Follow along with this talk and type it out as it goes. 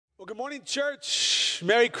Well, good morning, church.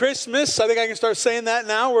 Merry Christmas. I think I can start saying that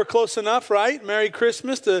now. We're close enough, right? Merry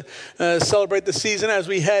Christmas to celebrate the season as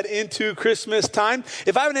we head into Christmas time.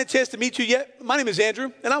 If I haven't had a chance to meet you yet, my name is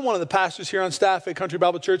Andrew, and I'm one of the pastors here on staff at Country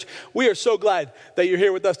Bible Church. We are so glad that you're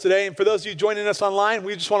here with us today. And for those of you joining us online,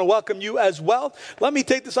 we just want to welcome you as well. Let me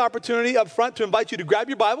take this opportunity up front to invite you to grab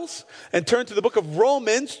your Bibles and turn to the book of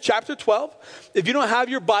Romans, chapter 12. If you don't have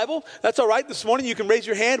your Bible, that's all right. This morning, you can raise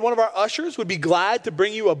your hand. One of our ushers would be glad to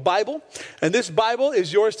bring you a Bible, and this Bible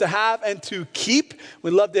is yours to have and to keep.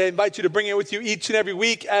 We'd love to invite you to bring it with you each and every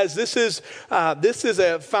week, as this is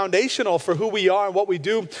a foundational for who we are and what we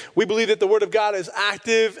do. We believe that the Word of God is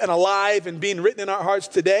active and alive and being written in our hearts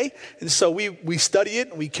today, and so we study it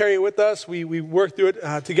and we carry it with us. We work through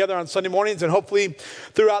it together on Sunday mornings and hopefully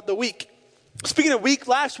throughout the week. Speaking of week,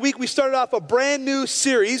 last week we started off a brand new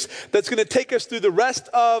series that's going to take us through the rest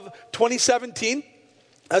of 2017.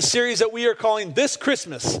 A series that we are calling This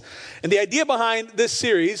Christmas. And the idea behind this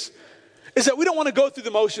series is that we don't want to go through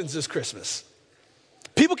the motions this Christmas.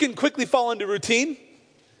 People can quickly fall into routine.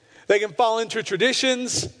 They can fall into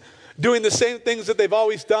traditions, doing the same things that they've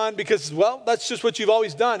always done because, well, that's just what you've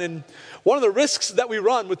always done. And one of the risks that we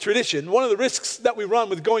run with tradition, one of the risks that we run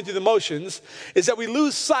with going through the motions is that we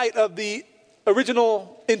lose sight of the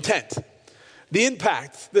original intent, the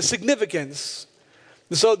impact, the significance.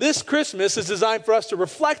 So this Christmas is designed for us to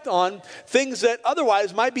reflect on things that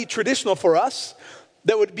otherwise might be traditional for us,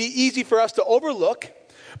 that would be easy for us to overlook,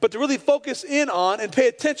 but to really focus in on and pay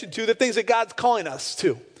attention to the things that God's calling us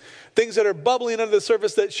to. Things that are bubbling under the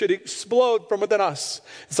surface that should explode from within us.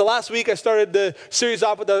 So last week I started the series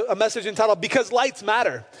off with a message entitled, Because Lights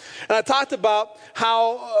Matter. And I talked about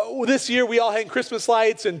how this year we all hang Christmas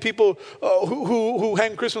lights, and people who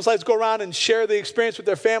hang Christmas lights go around and share the experience with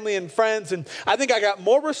their family and friends. And I think I got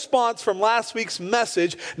more response from last week's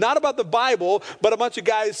message, not about the Bible, but a bunch of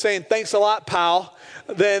guys saying, thanks a lot, pal,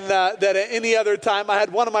 than at any other time. I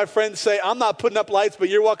had one of my friends say, I'm not putting up lights, but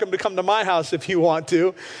you're welcome to come to my house if you want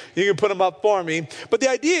to. You can put them up for me. But the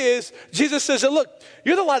idea is, Jesus says, look,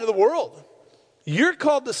 you're the light of the world. You're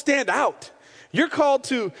called to stand out. You're called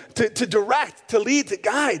to direct, to lead, to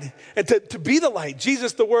guide, and to be the light.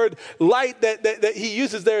 Jesus, the word light that he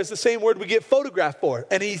uses there is the same word we get photograph for.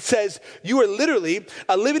 And he says, you are literally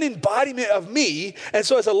a living embodiment of me. And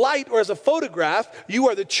so as a light or as a photograph, you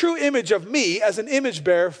are the true image of me as an image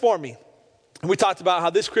bearer for me. And we talked about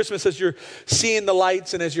how this Christmas, as you're seeing the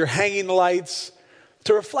lights and as you're hanging the lights,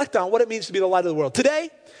 to reflect on what it means to be the light of the world. Today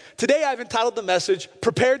I've entitled the message,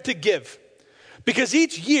 Prepared to Give. Because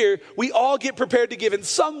each year, we all get prepared to give in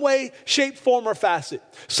some way, shape, form, or facet.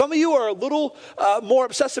 Some of you are a little more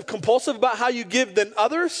obsessive compulsive about how you give than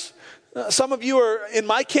others. Some of you are in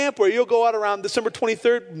my camp where you'll go out around December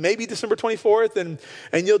 23rd, maybe December 24th,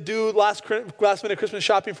 and you'll do last minute Christmas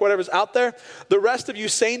shopping for whatever's out there. The rest of you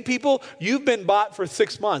sane people, you've been bought for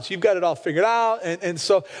 6 months. You've got it all figured out.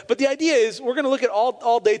 But the idea is we're going to look at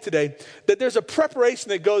all day today that there's a preparation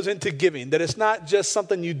that goes into giving, that it's not just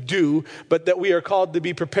something you do, but that we are called to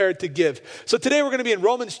be prepared to give. So today we're going to be in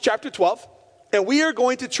Romans chapter 12, and we are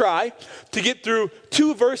going to try to get through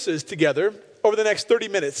 2 verses together over the next 30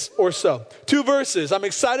 minutes or so. 2 verses. I'm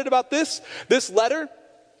excited about this. This letter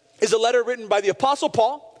is a letter written by the Apostle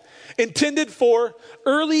Paul, intended for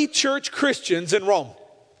early church Christians in Rome.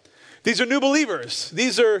 These are new believers.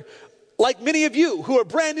 These are like many of you who are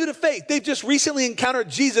brand new to faith. They've just recently encountered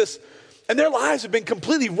Jesus, and their lives have been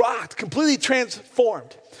completely rocked, completely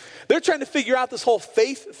transformed. They're trying to figure out this whole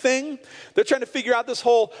faith thing. They're trying to figure out this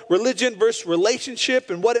whole religion versus relationship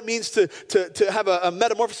and what it means to have a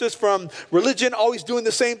metamorphosis from religion, always doing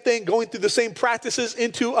the same thing, going through the same practices,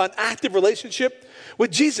 into an active relationship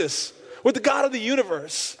with Jesus, with the God of the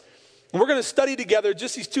universe. And we're going to study together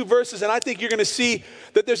just these 2 verses, and I think you're going to see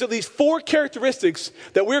that there's at least 4 characteristics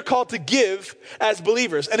that we're called to give as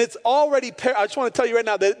believers. And it's already, I just want to tell you right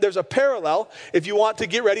now that there's a parallel, if you want to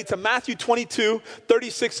get ready, to Matthew 22,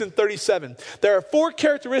 36 and 37. There are 4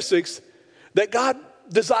 characteristics that God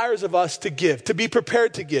desires of us to give, to be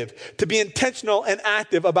prepared to give, to be intentional and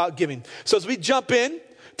active about giving. So as we jump in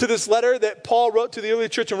to this letter that Paul wrote to the early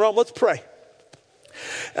church in Rome, let's pray.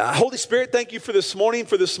 Holy Spirit, thank you for this morning,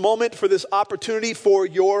 for this moment, for this opportunity, for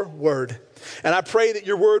your word. And I pray that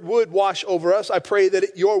your word would wash over us. I pray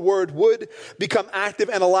that your word would become active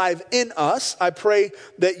and alive in us. I pray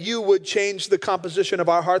that you would change the composition of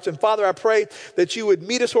our hearts. And Father, I pray that you would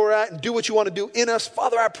meet us where we're at and do what you want to do in us.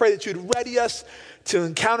 Father, I pray that you'd ready us to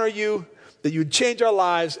encounter you, that you would change our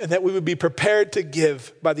lives, and that we would be prepared to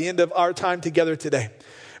give by the end of our time together today.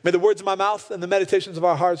 May the words of my mouth and the meditations of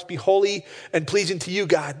our hearts be holy and pleasing to you,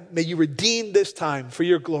 God. May you redeem this time for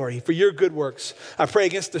your glory, for your good works. I pray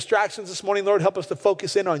against distractions this morning, Lord. Help us to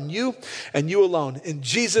focus in on you and you alone. In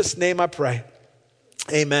Jesus' name I pray.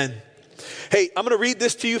 Amen. Hey, I'm going to read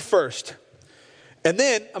this to you first. And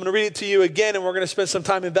then I'm going to read it to you again, and we're going to spend some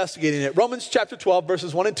time investigating it. Romans chapter 12,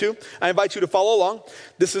 verses 1 and 2. I invite you to follow along.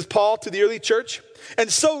 This is Paul to the early church.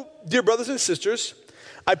 And so, dear brothers and sisters,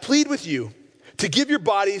 I plead with you to give your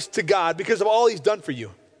bodies to God because of all he's done for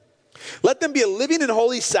you. Let them be a living and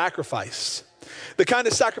holy sacrifice, the kind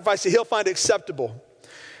of sacrifice that he'll find acceptable.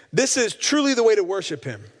 This is truly the way to worship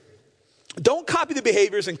him. Don't copy the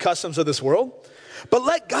behaviors and customs of this world, but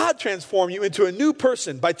let God transform you into a new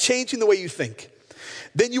person by changing the way you think.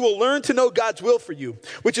 Then you will learn to know God's will for you,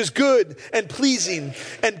 which is good and pleasing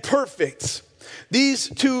and perfect. These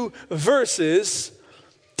two verses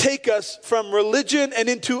take us from religion and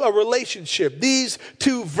into a relationship. These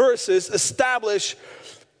two verses establish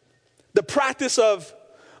the practice of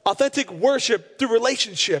authentic worship through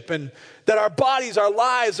relationship, and that our bodies, our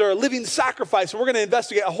lives are a living sacrifice. And we're going to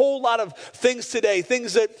investigate a whole lot of things today,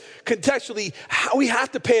 things that contextually we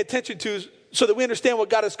have to pay attention to so that we understand what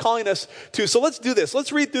God is calling us to. So let's do this.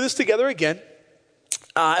 Let's read through this together again.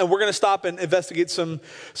 And we're going to stop and investigate some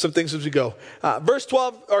things as we go. Chapter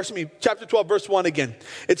 12, verse 1 again.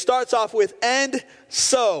 It starts off with, and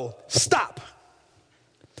so, stop.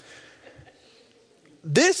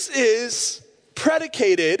 This is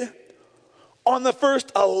predicated on the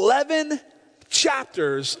first 11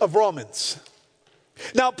 chapters of Romans.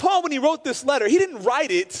 Now, Paul, when he wrote this letter, he didn't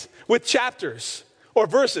write it with chapters or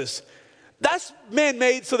verses. That's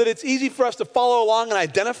man-made so that it's easy for us to follow along and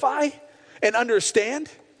identify and understand.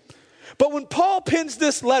 But when Paul pins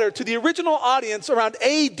this letter to the original audience around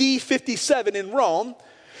AD 57 in Rome,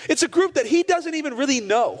 it's a group that he doesn't even really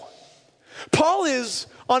know. Paul is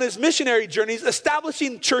on his missionary journeys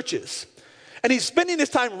establishing churches. And he's spending his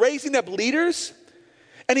time raising up leaders.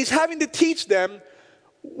 And he's having to teach them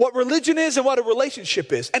what religion is and what a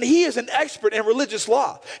relationship is. And he is an expert in religious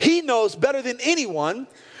law. He knows better than anyone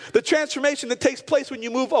the transformation that takes place when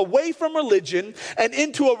you move away from religion and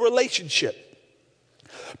into a relationship.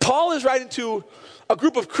 Paul is writing to a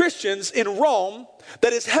group of Christians in Rome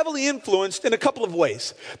that is heavily influenced in a couple of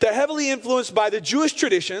ways. They're heavily influenced by the Jewish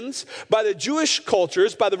traditions, by the Jewish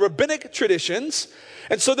cultures, by the rabbinic traditions.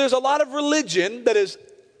 And so there's a lot of religion that is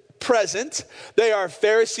present. There are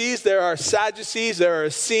Pharisees, there are Sadducees, there are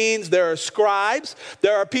Essenes, there are scribes.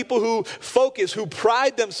 There are people who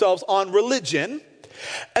pride themselves on religion.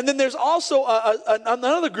 And then there's also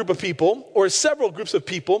another group of people, or several groups of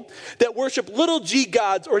people, that worship little g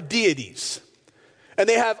gods or deities. And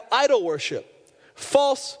they have idol worship,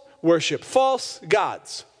 false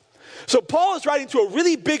gods. So Paul is writing to a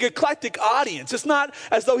really big eclectic audience. It's not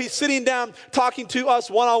as though he's sitting down talking to us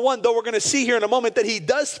one-on-one, though we're going to see here in a moment that he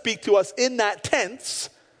does speak to us in that tense.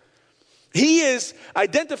 He is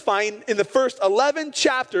identifying in the first 11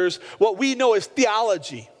 chapters what we know as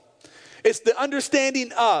theology. It's the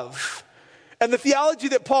understanding of. And the theology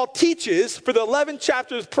that Paul teaches for the 11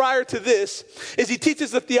 chapters prior to this is he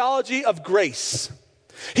teaches the theology of grace.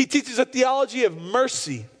 He teaches a theology of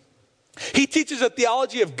mercy. He teaches a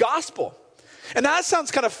theology of gospel. And that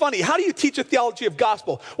sounds kind of funny. How do you teach a theology of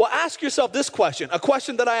gospel? Well, ask yourself this question, a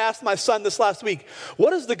question that I asked my son this last week.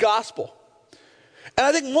 What is the gospel? And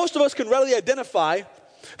I think most of us can readily identify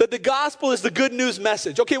that the gospel is the good news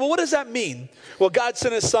message. Okay, well, what does that mean? Well, God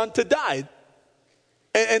sent his son to die.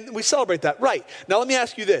 And we celebrate that. Right. Now, let me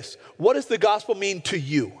ask you this. What does the gospel mean to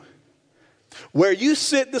you? Where you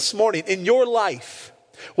sit this morning in your life,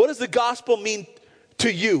 what does the gospel mean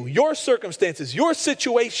to you? Your circumstances, your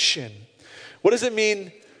situation. What does it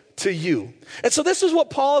mean to you? And so this is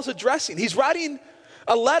what Paul is addressing. He's writing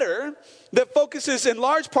a letter that focuses in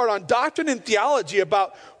large part on doctrine and theology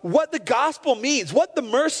about what the gospel means, what the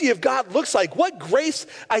mercy of God looks like, what grace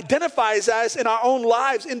identifies as in our own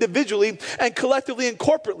lives individually and collectively and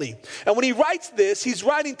corporately. And when he writes this, he's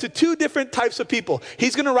writing to two different types of people.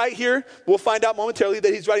 He's going to write here, we'll find out momentarily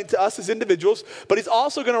that he's writing to us as individuals, but he's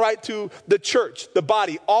also going to write to the church, the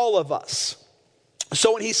body, all of us.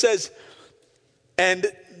 So when he says,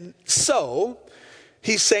 and so,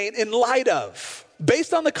 he's saying in light of.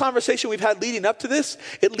 Based on the conversation we've had leading up to this,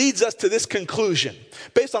 it leads us to this conclusion.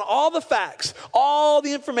 Based on all the facts, all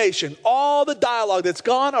the information, all the dialogue that's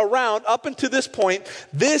gone around up until this point,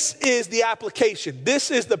 this is the application.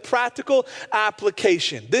 This is the practical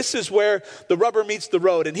application. This is where the rubber meets the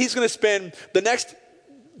road. And he's going to spend the next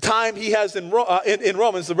time he has in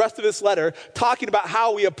Romans, the rest of this letter, talking about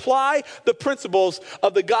how we apply the principles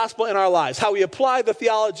of the gospel in our lives, how we apply the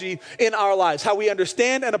theology in our lives, how we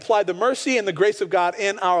understand and apply the mercy and the grace of God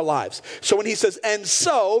in our lives. So when he says, and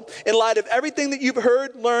so, in light of everything that you've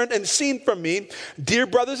heard, learned, and seen from me, dear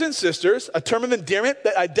brothers and sisters, a term of endearment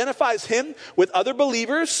that identifies him with other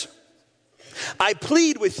believers, I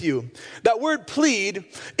plead with you. That word plead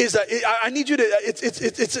is I need you to,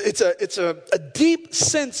 it's a deep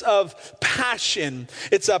sense of passion.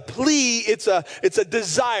 It's a plea, it's a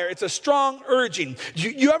desire, it's a strong urging. Do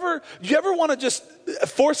you ever want to just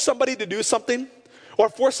force somebody to do something or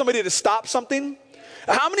force somebody to stop something?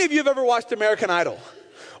 How many of you have ever watched American Idol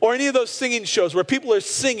or any of those singing shows where people are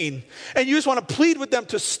singing and you just want to plead with them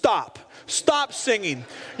to stop? Stop singing.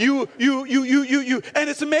 You. And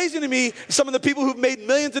it's amazing to me, some of the people who've made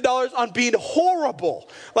millions of dollars on being horrible.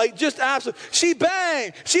 Like just absolutely, she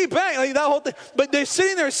bang, like that whole thing. But they're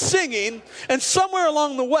sitting there singing, and somewhere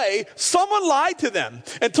along the way, someone lied to them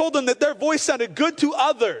and told them that their voice sounded good to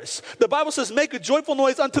others. The Bible says, make a joyful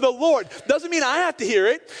noise unto the Lord. Doesn't mean I have to hear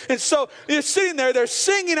it. And so you're sitting there, they're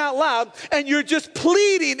singing out loud, and you're just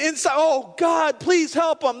pleading inside, oh God, please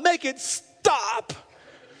help them, make it stop.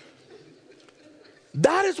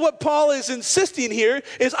 That is what Paul is insisting here,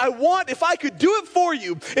 is if I could do it for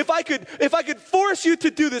you, if I could force you to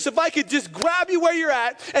do this, if I could just grab you where you're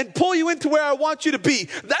at and pull you into where I want you to be.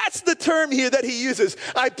 That's the term here that he uses.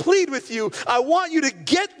 I plead with you. I want you to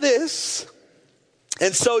get this.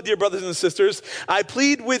 And so, dear brothers and sisters, I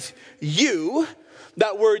plead with you.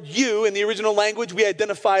 That word you in the original language we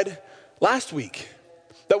identified last week.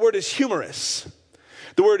 That word is humorous.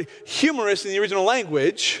 The word humorous in the original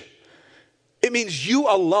language, it means you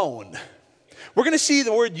alone. We're going to see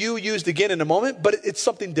the word you used again in a moment, but it's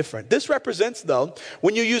something different. This represents, though,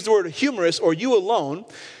 when you use the word humorous or you alone,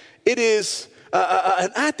 it is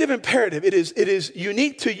an active imperative. It is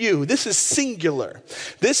unique to you. This is singular.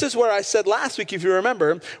 This is where I said last week, if you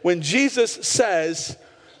remember, when Jesus says,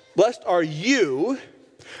 blessed are you,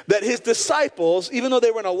 that his disciples, even though they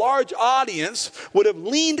were in a large audience, would have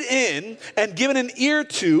leaned in and given an ear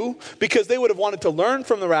to, because they would have wanted to learn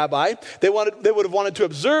from the rabbi. They would have wanted to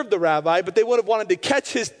observe the rabbi, but they would have wanted to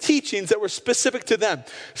catch his teachings that were specific to them.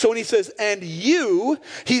 So when he says, and you,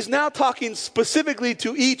 he's now talking specifically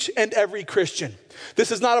to each and every Christian.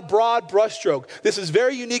 This is not a broad brushstroke. This is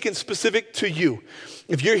very unique and specific to you.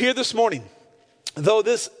 If you're here this morning, though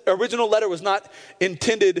this original letter was not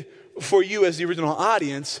intended for you as the original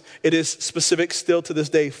audience, it is specific still to this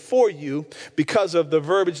day for you because of the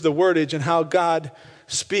verbiage, the wordage, and how God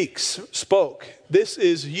spoke. This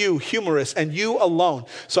is you, humorous, and you alone.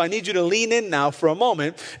 So I need you to lean in now for a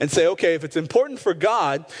moment and say, okay, if it's important for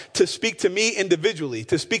God to speak to me individually,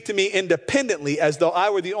 to speak to me independently as though I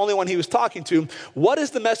were the only one he was talking to, what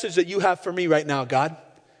is the message that you have for me right now, God?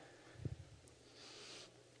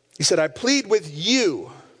 He said, I plead with you.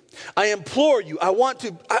 I implore you,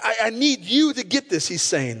 I need you to get this, he's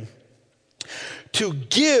saying. To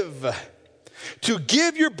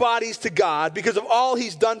give your bodies to God because of all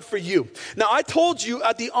he's done for you. Now, I told you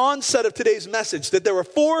at the onset of today's message that there were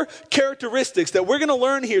 4 characteristics that we're going to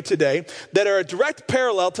learn here today that are a direct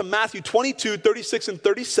parallel to Matthew 22, 36, and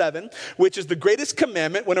 37, which is the greatest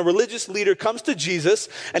commandment when a religious leader comes to Jesus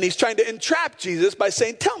and he's trying to entrap Jesus by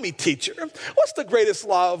saying, tell me, teacher, what's the greatest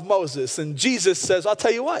law of Moses? And Jesus says, I'll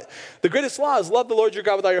tell you what. The greatest law is love the Lord your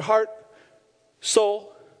God with all your heart,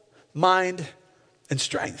 soul, mind, and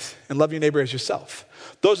strength, and love your neighbor as yourself.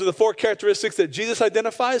 Those are the 4 characteristics that Jesus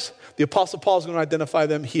identifies. The Apostle Paul is going to identify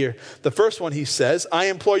them here. The first one, he says, I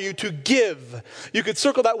implore you to give. You could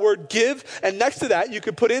circle that word give, and next to that, you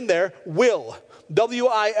could put in there will.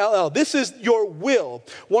 W-I-L-L. This is your will.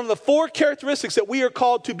 One of the 4 characteristics that we are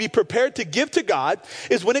called to be prepared to give to God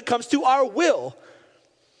is when it comes to our will.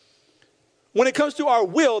 When it comes to our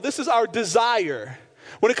will, this is our desire.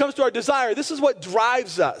 When it comes to our desire, this is what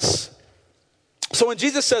drives us. So when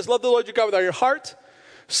Jesus says, love the Lord your God with all your heart,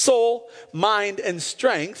 soul, mind, and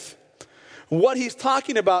strength, what he's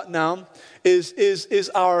talking about now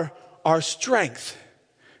is our strength.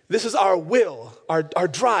 This is our will, our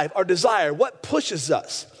drive, our desire, what pushes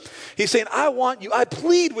us. He's saying, I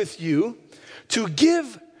plead with you to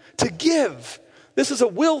give. This is a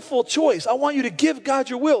willful choice. I want you to give God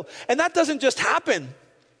your will. And that doesn't just happen.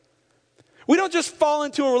 We don't just fall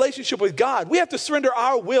into a relationship with God. We have to surrender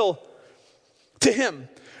our will to him.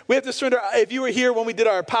 We have to surrender. If you were here when we did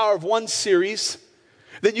our Power of One series,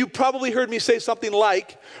 then you probably heard me say something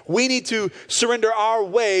like, we need to surrender our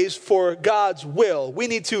ways for God's will. We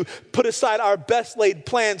need to put aside our best laid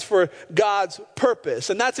plans for God's purpose.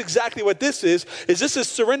 And that's exactly what this is this is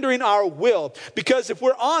surrendering our will. Because if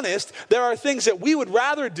we're honest, there are things that we would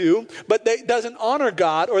rather do, but that doesn't honor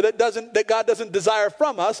God, or that God doesn't desire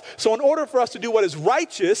from us. So in order for us to do what is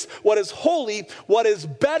righteous, what is holy, what is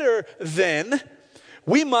better than,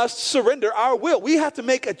 we must surrender our will. We have to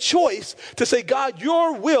make a choice to say, God,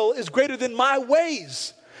 your will is greater than my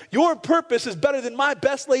ways. Your purpose is better than my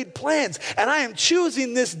best laid plans. And I am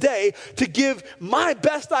choosing this day to give my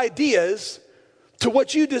best ideas to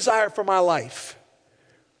what you desire for my life.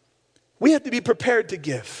 We have to be prepared to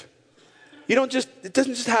give. It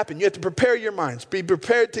doesn't just happen. You have to prepare your minds. Be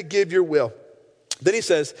prepared to give your will. Then he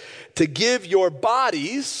says, to give your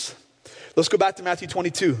bodies. Let's go back to Matthew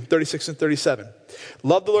 22, 36 and 37.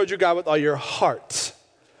 Love the Lord your God with all your heart.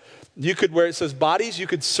 You could, where it says bodies, you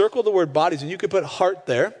could circle the word bodies and you could put heart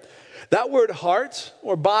there. That word heart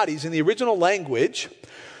or bodies in the original language,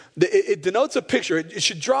 it denotes a picture. It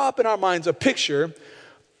should draw up in our minds a picture,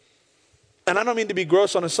 and I don't mean to be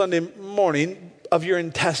gross on a Sunday morning, of your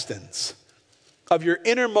intestines, of your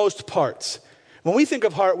innermost parts. When we think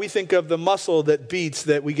of heart, we think of the muscle that beats,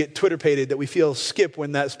 that we get Twitter-pated, that we feel skip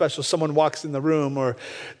when that special someone walks in the room, or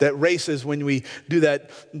that races when we do that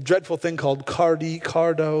dreadful thing called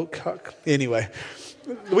anyway,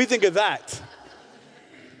 we think of that.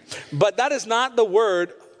 But that is not the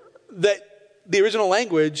word that the original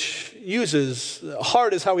language uses.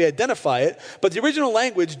 Heart is how we identify it, but the original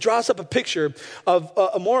language draws up a picture of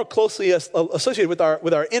a more closely associated with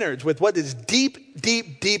our innards, with what is deep,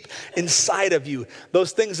 deep, deep inside of you.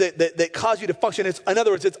 Those things that cause you to function. In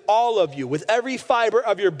other words, it's all of you, with every fiber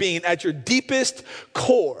of your being at your deepest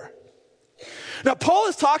core. Now, Paul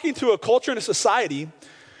is talking to a culture and a society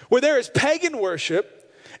where there is pagan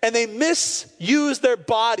worship, and they misuse their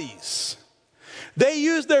bodies. They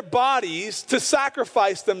use their bodies to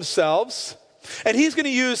sacrifice themselves. And he's going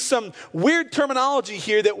to use some weird terminology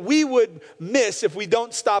here that we would miss if we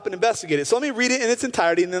don't stop and investigate it. So let me read it in its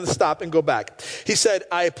entirety and then stop and go back. He said,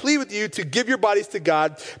 I plead with you to give your bodies to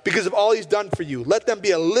God because of all he's done for you. Let them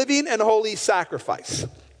be a living and holy sacrifice.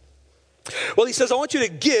 Well, he says, I want you to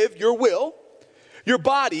give your will, your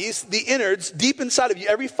bodies, the innards, deep inside of you,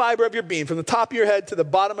 every fiber of your being, from the top of your head to the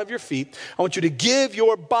bottom of your feet. I want you to give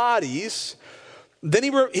your bodies. Then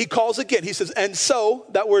he calls again. He says, and so,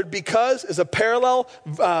 that word because is a parallel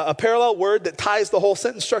word that ties the whole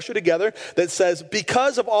sentence structure together, that says,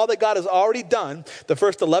 because of all that God has already done, the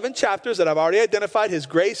first 11 chapters that I've already identified, his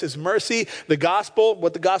grace, his mercy, the gospel,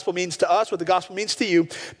 what the gospel means to us, what the gospel means to you,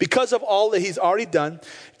 because of all that he's already done,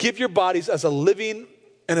 give your bodies as a living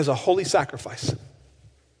and as a holy sacrifice.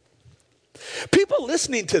 People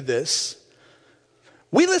listening to this,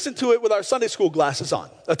 we listen to it with our Sunday school glasses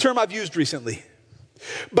on, a term I've used recently.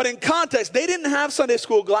 But in context, they didn't have Sunday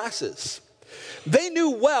school glasses. They knew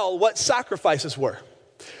well what sacrifices were.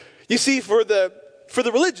 You see, for the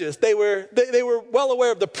religious, they were well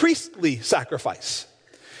aware of the priestly sacrifice.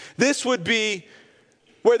 This would be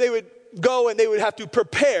where they would go and they would have to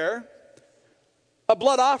prepare a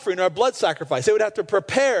blood offering or a blood sacrifice. They would have to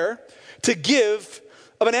prepare to give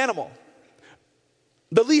of an animal,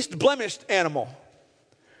 the least blemished animal,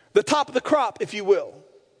 the top of the crop, if you will.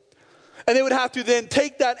 And they would have to then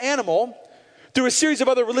take that animal through a series of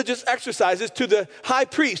other religious exercises to the high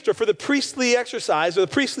priest, or for the priestly exercise or the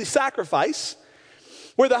priestly sacrifice,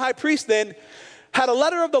 where the high priest then had a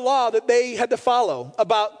letter of the law that they had to follow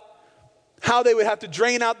about how they would have to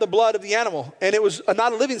drain out the blood of the animal. And it was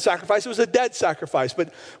not a living sacrifice, it was a dead sacrifice.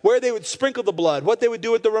 But where they would sprinkle the blood, what they would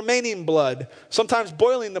do with the remaining blood, sometimes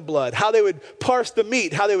boiling the blood, how they would parse the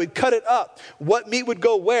meat, how they would cut it up, what meat would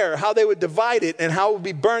go where, how they would divide it, and how it would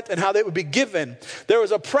be burnt, and how they would be given. There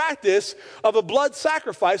was a practice of a blood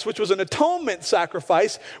sacrifice, which was an atonement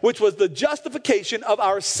sacrifice, which was the justification of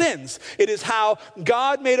our sins. It is how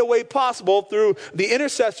God made a way possible through the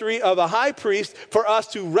intercessory of a high priest for us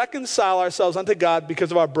to reconcile ourselves unto God because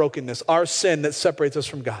of our brokenness, our sin that separates us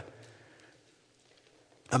from God.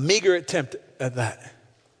 A meager attempt at that.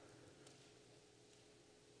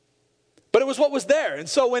 But it was what was there. And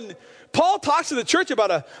so when Paul talks to the church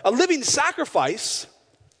about a living sacrifice,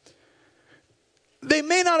 they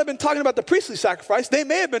may not have been talking about the priestly sacrifice. They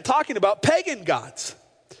may have been talking about pagan gods.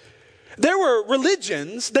 There are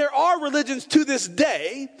religions to this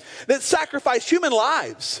day that sacrifice human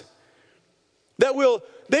lives. There were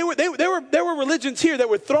religions here that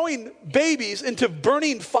were throwing babies into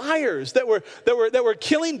burning fires, that were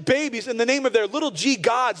killing babies in the name of their little g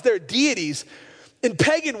gods, their deities, in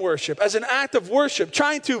pagan worship, as an act of worship,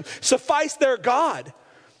 trying to suffice their God.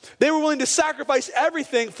 They were willing to sacrifice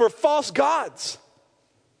everything for false gods.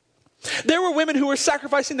 There were women who were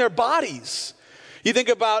sacrificing their bodies. You think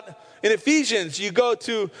about in Ephesians, you go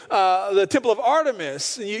to the temple of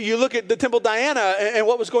Artemis, you look at the temple of Diana and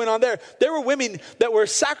what was going on there. There were women that were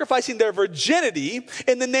sacrificing their virginity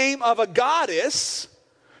in the name of a goddess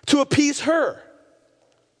to appease her.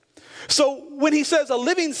 So when he says a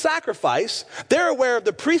living sacrifice, they're aware of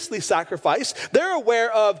the priestly sacrifice. They're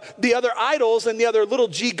aware of the other idols and the other little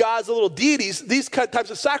g gods, the little deities, these types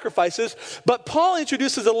of sacrifices. But Paul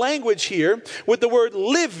introduces a language here with the word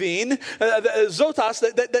living, zotos,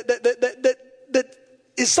 that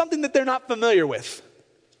is something that they're not familiar with.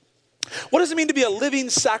 What does it mean to be a living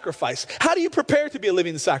sacrifice? How do you prepare to be a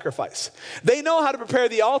living sacrifice? They know how to prepare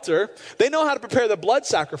the altar. They know how to prepare the blood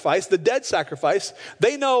sacrifice, the dead sacrifice.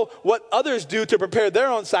 They know what others do to prepare their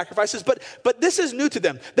own sacrifices, but this is new to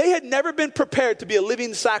them. They had never been prepared to be a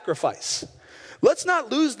living sacrifice. Let's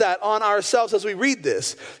not lose that on ourselves as we read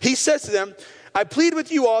this. He says to them, I plead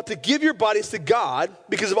with you all to give your bodies to God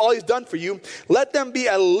because of all he's done for you. Let them be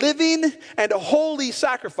a living and a holy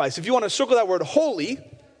sacrifice. If you want to circle that word holy,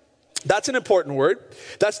 that's an important word.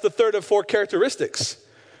 That's the third of four characteristics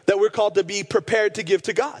that we're called to be prepared to give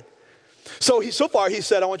to God. So far he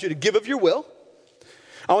said, I want you to give of your will.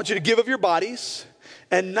 I want you to give of your bodies.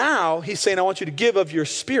 And now he's saying, I want you to give of your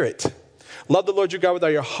spirit. Love the Lord your God with all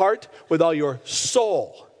your heart, with all your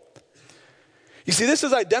soul. You see, this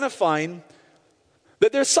is identifying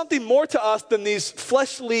that there's something more to us than these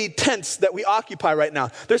fleshly tents that we occupy right now.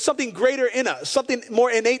 There's something greater in us, something more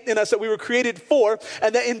innate in us that we were created for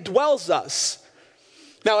and that indwells us.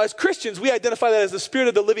 Now, as Christians, we identify that as the Spirit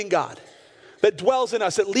of the living God that dwells in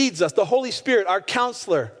us, that leads us, the Holy Spirit, our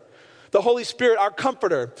counselor, the Holy Spirit, our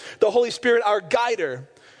comforter, the Holy Spirit, our guider,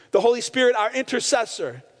 the Holy Spirit, our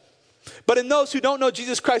intercessor. But in those who don't know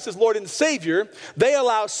Jesus Christ as Lord and Savior, they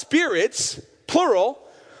allow spirits, plural,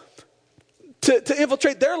 to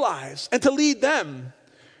infiltrate their lives and to lead them.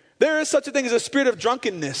 There is such a thing as a spirit of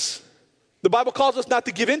drunkenness. The Bible calls us not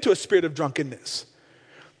to give into a spirit of drunkenness.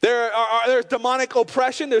 There's demonic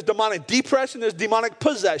oppression, there's demonic depression, there's demonic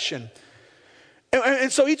possession.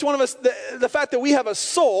 And so each one of us, the fact that we have a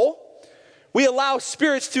soul, we allow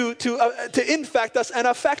spirits to infect us and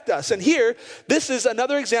affect us. And here, this is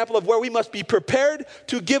another example of where we must be prepared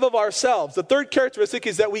to give of ourselves. The third characteristic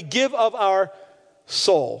is that we give of our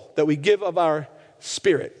soul, that we give of our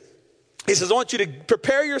spirit. He says, I want you to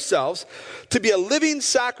prepare yourselves to be a living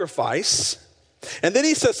sacrifice. And then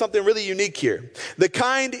he says something really unique here. The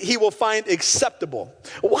kind he will find acceptable.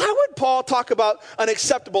 Why would Paul talk about an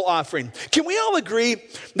acceptable offering? Can we all agree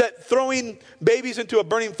that throwing babies into a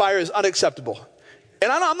burning fire is unacceptable?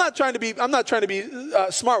 And I'm not trying to be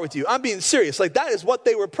smart with you. I'm being serious. Like, that is what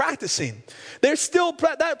they were practicing. There is still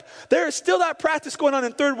that practice going on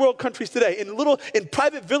in third world countries today, in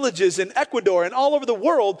private villages in Ecuador and all over the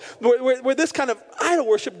world, where this kind of idol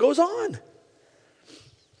worship goes on.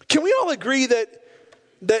 Can we all agree that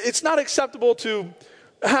it's not acceptable to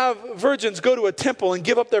have virgins go to a temple and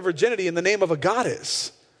give up their virginity in the name of a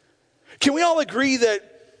goddess? Can we all agree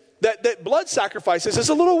that blood sacrifices is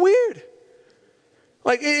a little weird?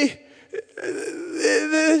 Like,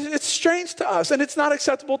 it's strange to us, and it's not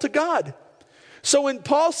acceptable to God. So when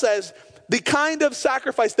Paul says the kind of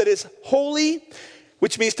sacrifice that is holy,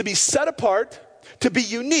 which means to be set apart, to be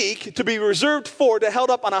unique, to be reserved for, to held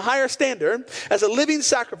up on a higher standard, as a living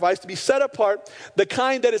sacrifice, to be set apart, the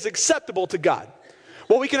kind that is acceptable to God.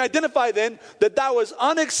 Well, we can identify then that was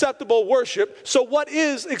unacceptable worship. So what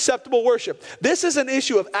is acceptable worship? This is an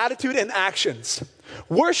issue of attitude and actions.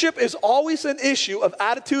 Worship is always an issue of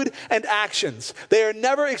attitude and actions. They are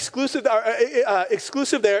never exclusive.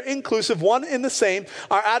 They are inclusive, one in the same.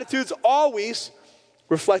 Our attitudes always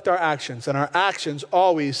reflect our actions, and our actions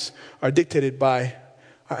always are dictated by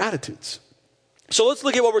our attitudes. So let's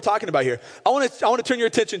look at what we're talking about here. I want to turn your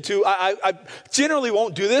attention to, I generally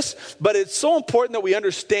won't do this, but it's so important that we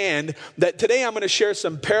understand that today I'm going to share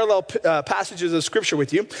some parallel passages of Scripture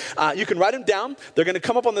with you. You can write them down. They're going to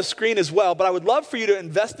come up on the screen as well, but I would love for you to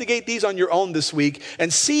investigate these on your own this week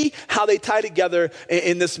and see how they tie together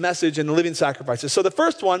in this message and the living sacrifices. So the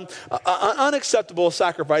first one, an unacceptable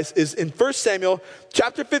sacrifice, is in 1 Samuel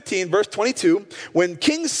chapter 15, verse 22, when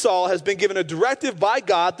King Saul has been given a directive by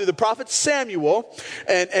God through the prophet Samuel Samuel,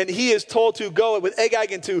 and he is told to go with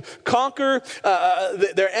Agag and to conquer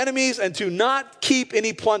their enemies and to not keep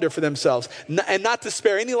any plunder for themselves and not to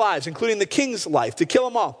spare any lives, including the king's life, to kill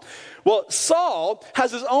them all. Well, Saul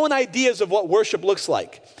has his own ideas of what worship looks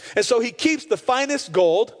like. And so he keeps the finest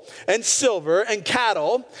gold and silver and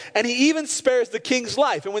cattle, and he even spares the king's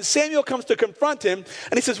life. And when Samuel comes to confront him,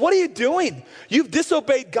 and he says, what are you doing? You've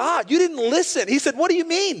disobeyed God. You didn't listen. He said, what do you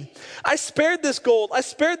mean? I spared this gold. I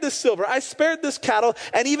spared this silver. I spared this cattle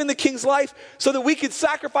and even the king's life so that we could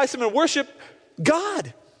sacrifice him and worship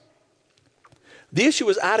God. The issue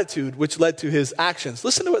was attitude, which led to his actions.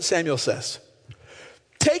 Listen to what Samuel says.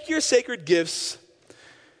 Take your sacred gifts,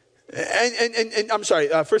 and 1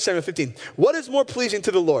 Samuel 15. What is more pleasing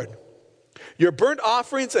to the Lord? Your burnt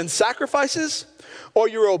offerings and sacrifices, or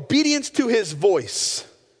your obedience to his voice?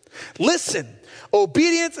 Listen,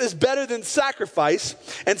 obedience is better than sacrifice,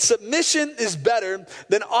 and submission is better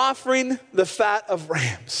than offering the fat of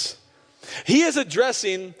rams. He is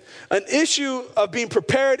addressing an issue of being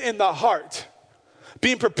prepared in the heart,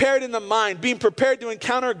 being prepared in the mind, being prepared to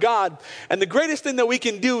encounter God. And the greatest thing that we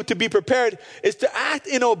can do to be prepared is to act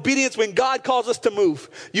in obedience when God calls us to move.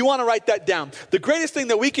 You want to write that down. The greatest thing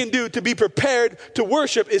that we can do to be prepared to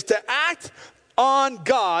worship is to act on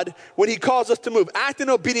God when he calls us to move. Act in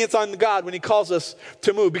obedience on God when he calls us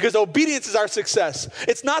to move, because obedience is our success.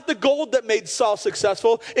 It's not the gold that made Saul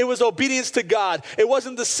successful. It was obedience to God. It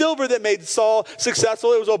wasn't the silver that made Saul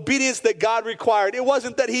successful. It was obedience that God required. It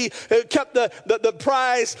wasn't that he kept the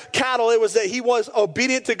prize cattle. It was that he was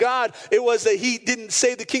obedient to God. It was that he didn't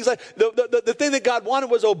save the king's life. The thing that God wanted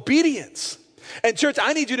was obedience. And church,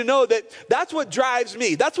 I need you to know that that's what drives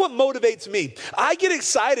me. That's what motivates me. I get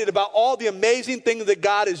excited about all the amazing things that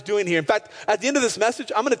God is doing here. In fact, at the end of this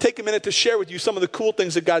message, I'm going to take a minute to share with you some of the cool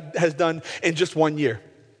things that God has done in just 1 year.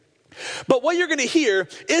 But what you're going to hear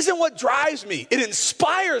isn't what drives me. It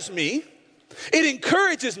inspires me. It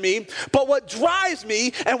encourages me. But what drives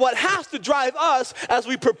me and what has to drive us as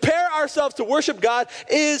we prepare ourselves to worship God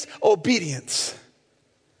is obedience.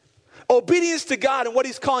 Obedience to God and what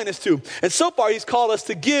he's calling us to. And so far, he's called us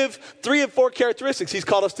to give 3 of 4 characteristics. He's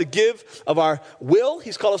called us to give of our will.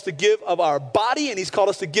 He's called us to give of our body. And he's called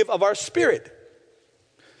us to give of our spirit.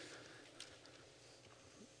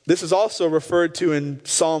 This is also referred to in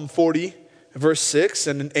Psalm 40, verse 6,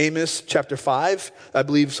 and in Amos chapter 5. I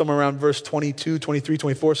believe somewhere around verse 22, 23,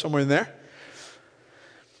 24, somewhere in there.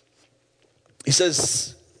 He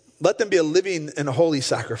says, let them be a living and a holy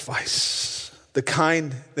sacrifice, the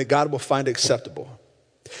kind that God will find acceptable.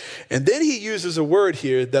 And then he uses a word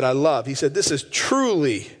here that I love. He said, this is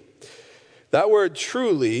truly. That word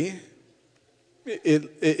truly,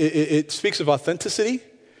 it speaks of authenticity,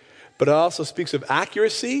 but it also speaks of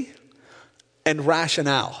accuracy and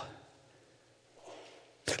rationale.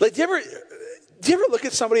 Like, do you ever look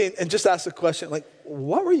at somebody and just ask the question, like,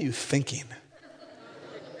 what were you thinking?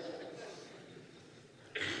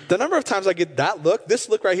 The number of times I get that look, this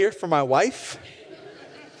look right here from my wife,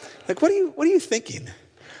 like, what are you thinking?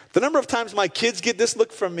 The number of times my kids get this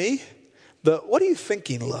look from me, what are you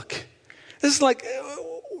thinking look? This is like,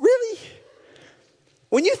 really?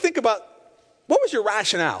 When you think about, what was your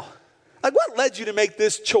rationale? Like, what led you to make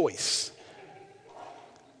this choice?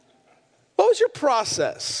 What was your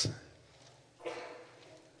process?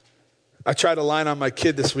 I tried a line on my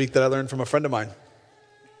kid this week that I learned from a friend of mine.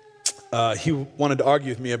 He wanted to argue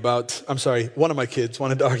with me one of my kids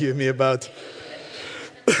wanted to argue with me about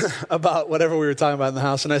whatever we were talking about in the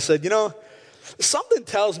house. And I said, something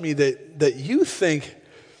tells me that you think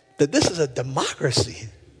that this is a democracy.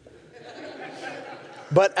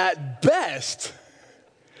 But at best,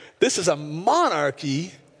 this is a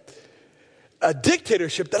monarchy, a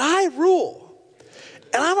dictatorship that I rule.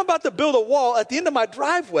 And I'm about to build a wall at the end of my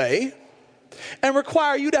driveway and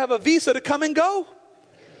require you to have a visa to come and go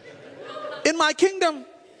in my kingdom.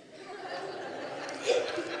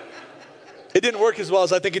 It didn't work as well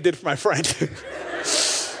as I think it did for my friend.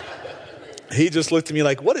 He just looked at me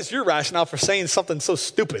like, what is your rationale for saying something so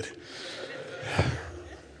stupid?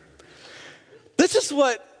 This is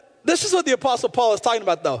what the Apostle Paul is talking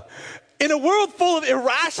about, though. In a world full of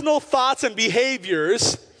irrational thoughts and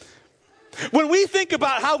behaviors, when we think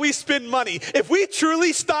about how we spend money, if we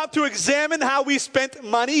truly stop to examine how we spent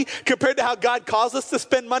money compared to how God calls us to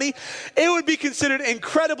spend money, it would be considered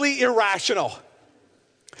incredibly irrational.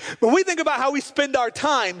 When we think about how we spend our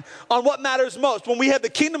time on what matters most, when we have the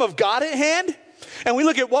kingdom of God at hand, and we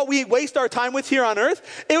look at what we waste our time with here on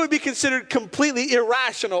earth, it would be considered completely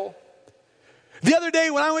irrational. The other day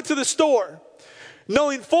when I went to the store,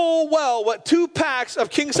 knowing full well what 2 packs of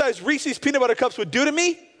king-size Reese's peanut butter cups would do to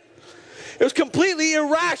me, it was completely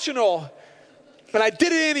irrational And I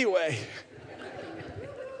did it anyway.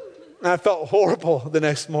 And I felt horrible the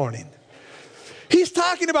next morning. He's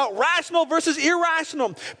talking about rational versus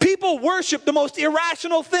irrational. People worship the most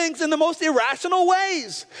irrational things in the most irrational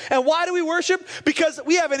ways. And why do we worship? Because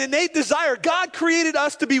we have an innate desire. God created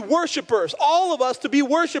us to be worshipers, all of us to be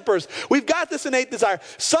worshipers. We've got this innate desire.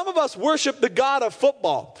 Some of us worship the God of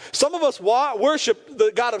football. Some of us worship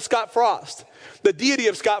the God of Scott Frost, the deity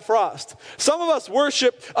of Scott Frost. Some of us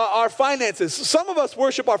worship our finances. Some of us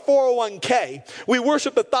worship our 401k. We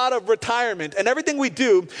worship the thought of retirement and everything we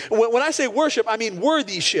do. When I say worship, I mean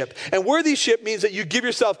worthyship. And worthyship means that you give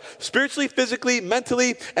yourself spiritually, physically,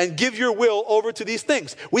 mentally, and give your will over to these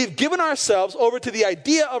things. We've given ourselves over to the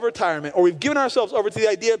idea of retirement, or we've given ourselves over to the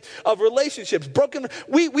idea of relationships.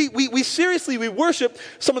 We seriously worship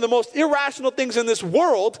some of the most irrational things in this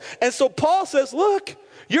world. And so Paul says, look,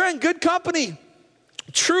 you're in good company.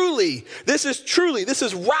 Truly, this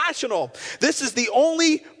is rational. This is the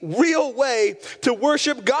only real way to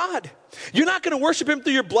worship God. You're not going to worship him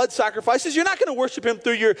through your blood sacrifices. You're not going to worship him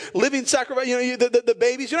through your living sacrifice, the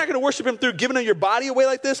babies. You're not going to worship him through giving your body away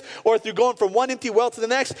like this, or through going from one empty well to the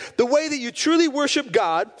next. The way that you truly worship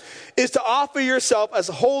God is to offer yourself as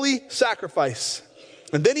a holy sacrifice.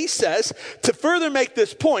 And then he says, to further make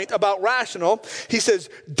this point about rational, he says,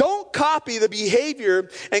 don't copy the behavior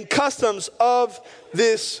and customs of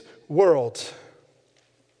this world.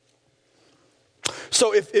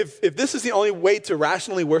 So if this is the only way to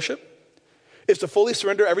rationally worship, is to fully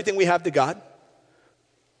surrender everything we have to God,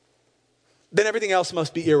 then everything else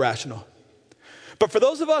must be irrational. But for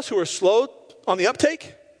those of us who are slow on the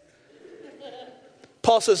uptake,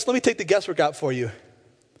 Paul says, let me take the guesswork out for you.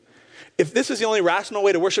 If this is the only rational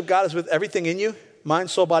way to worship God is with everything in you,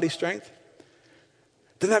 mind, soul, body, strength,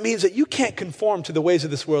 then that means that you can't conform to the ways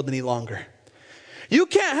of this world any longer. You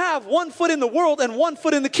can't have one foot in the world and one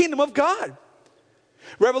foot in the kingdom of God.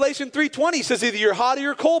 Revelation 3:20 says either you're hot or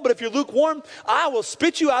you're cold, but if you're lukewarm, I will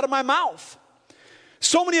spit you out of my mouth.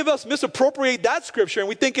 So many of us misappropriate that scripture and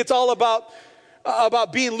we think it's all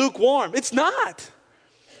about being lukewarm. It's not.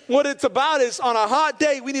 What it's about is on a hot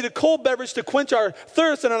day, we need a cold beverage to quench our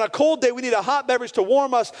thirst. And on a cold day, we need a hot beverage to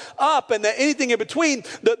warm us up. And anything in between,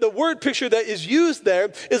 the word picture that is used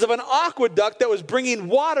there is of an aqueduct that was bringing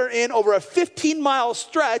water in over a 15-mile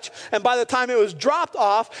stretch. And by the time it was dropped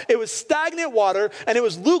off, it was stagnant water and it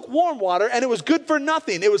was lukewarm water and it was good for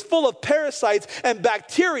nothing. It was full of parasites and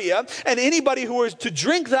bacteria. And anybody who was to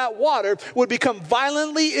drink that water would become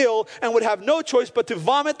violently ill and would have no choice but to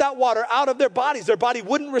vomit that water out of their bodies. Their body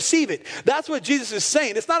wouldn't receive it. That's what Jesus is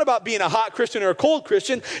saying. It's not about being a hot Christian or a cold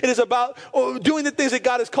Christian. It is about doing the things that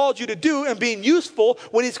God has called you to do and being useful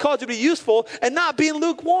when he's called you to be useful and not being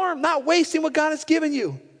lukewarm, not wasting what God has given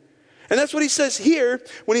you. And that's what he says here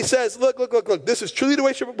when he says, look, this is truly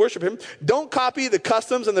to worship him. Don't copy the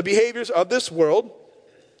customs and the behaviors of this world,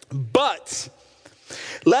 but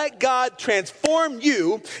let God transform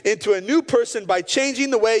you into a new person by changing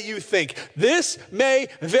the way you think. This may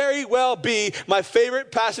very well be my favorite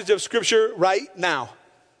passage of scripture right now.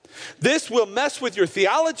 This will mess with your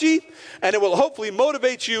theology, and it will hopefully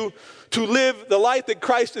motivate you to live the life that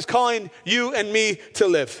Christ is calling you and me to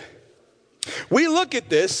live. We look at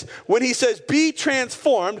this when he says, be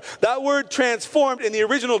transformed. That word transformed in the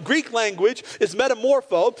original Greek language is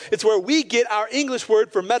metamorpho. It's where we get our English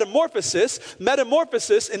word for metamorphosis.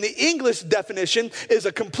 Metamorphosis in the English definition is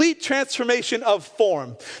a complete transformation of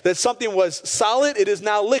form. That something was solid, it is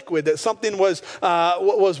now liquid. That something was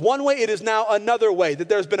one way, it is now another way. That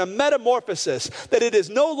there's been a metamorphosis. That it is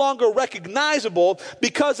no longer recognizable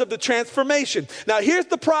because of the transformation. Now here's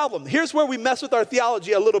the problem. Here's where we mess with our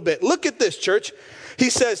theology a little bit. Look at this, church. He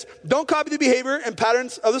says, don't copy the behavior and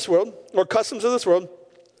patterns of this world or customs of this world,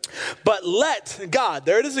 but let God,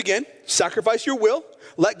 there it is again, sacrifice your will,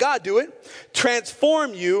 let God do it,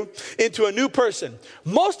 transform you into a new person.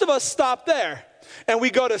 Most of us stop there. And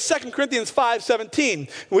we go to 2 Corinthians 5:17,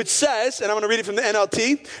 which says, and I'm going to read it from the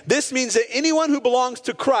NLT, this means that anyone who belongs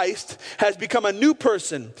to Christ has become a new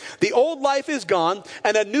person. The old life is gone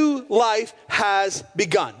and a new life has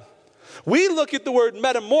begun. We look at the word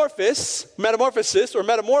metamorphosis or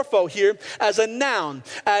metamorpho here as a noun,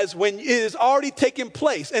 as when it is already taken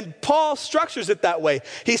place. And Paul structures it that way.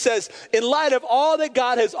 He says, in light of all that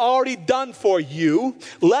God has already done for you,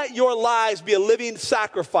 let your lives be a living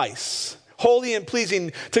sacrifice, holy and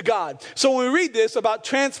pleasing to God. So when we read this about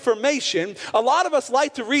transformation, a lot of us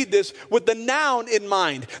like to read this with the noun in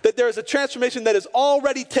mind, that there is a transformation that has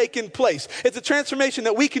already taken place. It's a transformation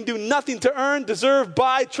that we can do nothing to earn, deserve,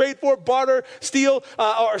 buy, trade for, barter, steal,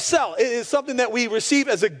 or sell. It is something that we receive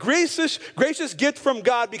as a gracious gift from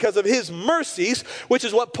God because of his mercies, which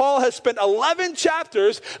is what Paul has spent 11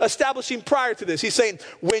 chapters establishing prior to this. He's saying,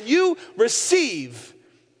 when you receive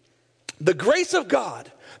the grace of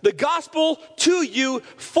God, the gospel to you,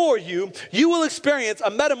 for you, you will experience a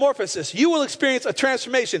metamorphosis. You will experience a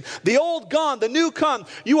transformation. The old gone, the new come.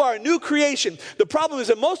 You are a new creation. The problem is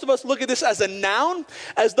that most of us look at this as a noun,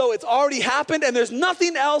 as though it's already happened, and there's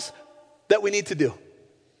nothing else that we need to do.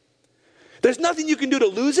 There's nothing you can do to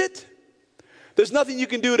lose it. There's nothing you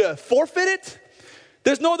can do to forfeit it.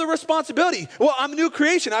 There's no other responsibility. Well, I'm a new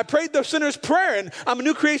creation. I prayed the sinner's prayer, and I'm a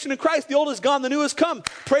new creation in Christ. The old is gone, the new has come.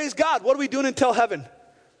 Praise God. What are we doing until heaven?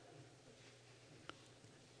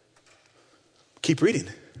 Keep reading.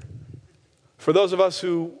 For those of us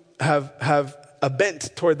who have a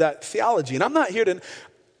bent toward that theology, and I'm not here to,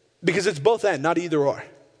 because it's both and, not either or.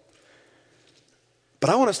 But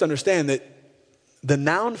I want us to understand that the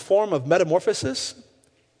noun form of metamorphosis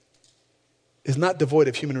is not devoid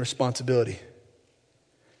of human responsibility.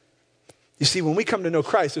 You see, when we come to know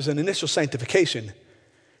Christ, there's an initial sanctification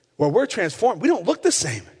where we're transformed. We don't look the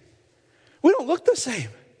same. We don't look the same.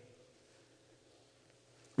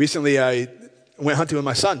 Recently, I went hunting with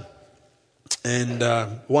my son, and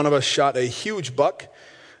one of us shot a huge buck.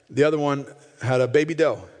 The other one had a baby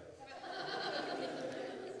doe.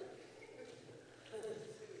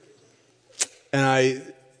 And I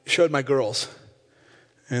showed my girls,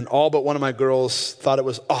 and all but one of my girls thought it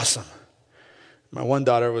was awesome. My one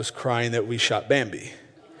daughter was crying that we shot Bambi.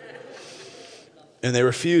 And they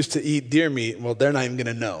refused to eat deer meat. Well, they're not even going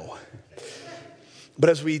to know. But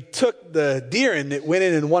as we took the deer in, it went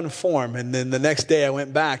in one form. And then the next day I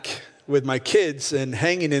went back with my kids, and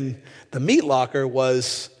hanging in the meat locker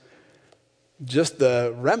was just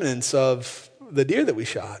the remnants of the deer that we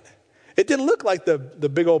shot. It didn't look like the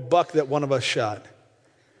big old buck that one of us shot.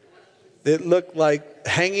 It looked like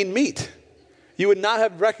hanging meat. You would not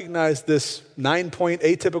have recognized this 9-point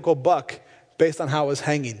atypical buck based on how it was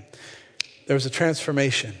hanging. There was a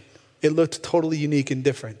transformation. It looked totally unique and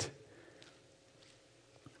different.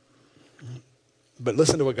 But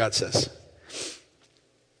listen to what God says.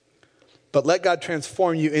 But let God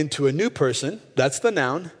transform you into a new person, that's the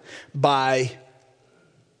noun, by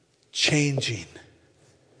changing.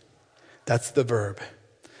 That's the verb.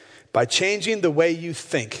 By changing the way you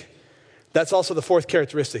think. That's also the fourth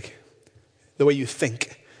characteristic. The way you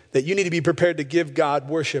think. That you need to be prepared to give God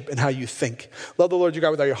worship in how you think. Love the Lord your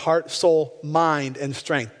God with all your heart, soul, mind, and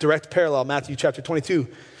strength. Direct parallel, Matthew chapter 22.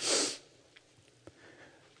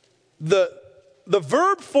 The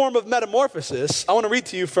verb form of metamorphosis, I want to read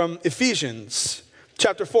to you from Ephesians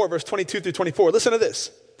chapter 4, verse 22 through 24. Listen to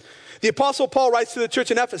this. The Apostle Paul writes to the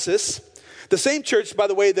church in Ephesus, the same church, by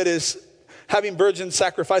the way, that is having virgins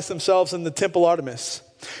sacrifice themselves in the temple Artemis.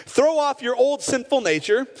 Throw off your old sinful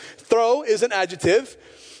nature. Throw is an adjective.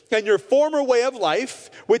 And your former way of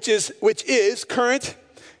life, which is current,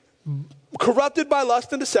 corrupted by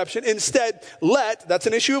lust and deception. Instead, let, that's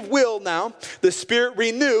an issue of will now, the Spirit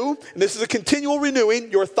renew, and this is a continual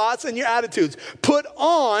renewing, your thoughts and your attitudes. Put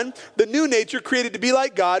on the new nature created to be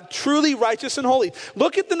like God, truly righteous and holy.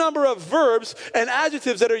 Look at the number of verbs and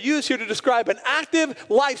adjectives that are used here to describe an active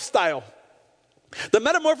lifestyle. The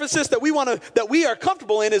metamorphosis that we are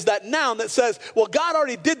comfortable in is that noun that says, well, God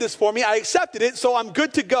already did this for me. I accepted it, so I'm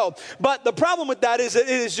good to go. But the problem with that is that it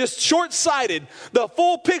is just short-sighted. The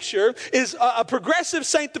full picture is a progressive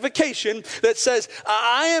sanctification that says,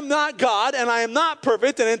 I am not God and I am not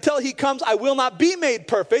perfect, and until he comes, I will not be made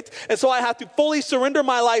perfect. And so I have to fully surrender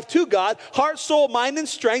my life to God, heart, soul, mind, and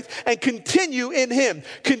strength, and continue in him.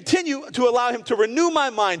 Continue to allow him to renew my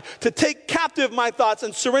mind, to take captive my thoughts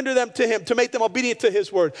and surrender them to him, to make them obedient to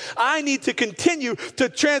his word. I need to continue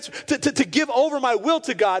to give over my will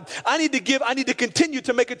to God. I need to continue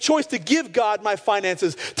to make a choice to give God my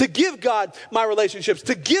finances, to give God my relationships,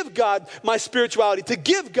 to give God my spirituality, to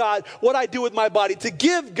give God what I do with my body, to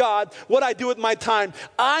give God what I do with my time.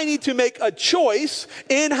 I need to make a choice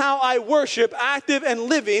in how I worship, active and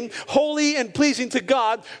living, holy and pleasing to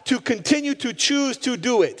God, to continue to choose to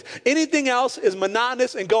do it. Anything else is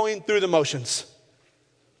monotonous and going through the motions.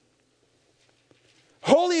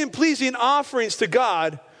 Holy and pleasing offerings to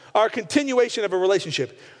God are a continuation of a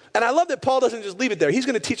relationship. And I love that Paul doesn't just leave it there. He's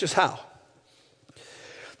going to teach us how.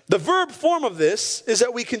 The verb form of this is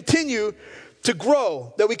that we continue to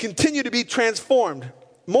grow, that we continue to be transformed.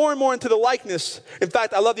 more and more into the likeness. In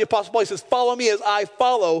fact, I love the Apostle Paul. He says, follow me as I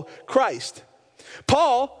follow Christ.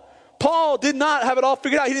 Paul did not have it all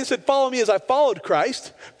figured out. He didn't say, follow me as I followed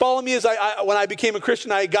Christ. Follow me as when I became a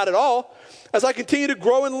Christian, I got it all. As I continue to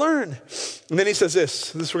grow and learn. And then he says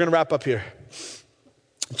this we're going to wrap up here.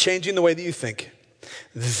 Changing the way that you think.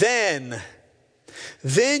 Then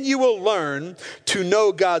you will learn to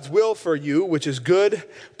know God's will for you, which is good,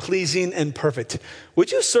 pleasing, and perfect.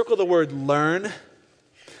 Would you circle the word learn?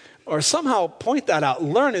 Or somehow point that out.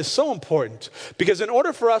 Learn is so important. Because in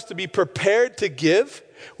order for us to be prepared to give,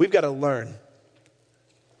 we've got to learn.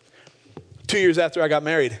 2 years after I got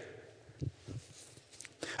married,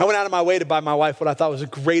 I went out of my way to buy my wife what I thought was the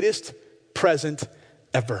greatest present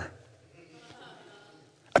ever.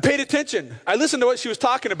 I paid attention. I listened to what she was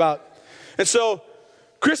talking about. And so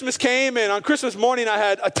Christmas came, and on Christmas morning, I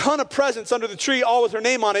had a ton of presents under the tree, all with her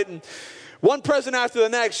name on it. And one present after the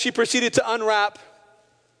next, she proceeded to unwrap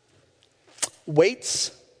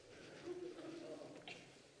weights.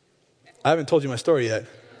 I haven't told you my story yet.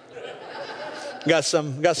 Got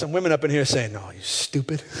some women up in here saying, "No, you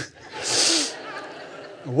stupid."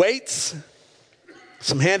 Weights,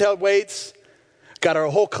 some handheld weights. Got her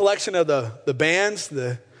a whole collection of the bands,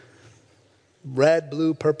 the red,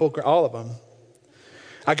 blue, purple, all of them.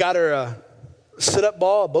 I got her a sit-up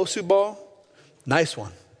ball, a Bosu ball. Nice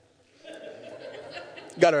one.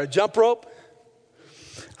 Got her a jump rope.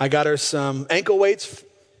 I got her some ankle weights.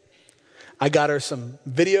 I got her some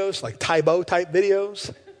videos, like Taebo type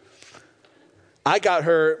videos. I got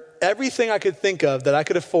her everything I could think of that I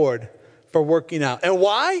could afford for working out. And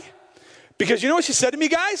why? Because you know what she said to me,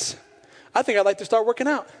 guys? I think I'd like to start working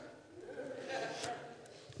out.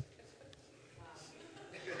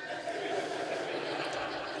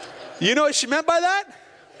 You know what she meant by that?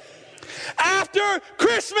 After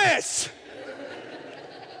Christmas.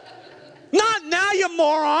 Not now, you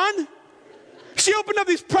moron. She opened up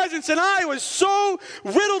these presents and I was so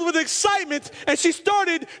riddled with excitement, and she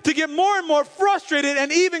started to get more and more frustrated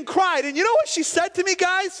and even cried. And you know what she said to me,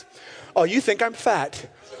 guys? "Oh, you think I'm fat."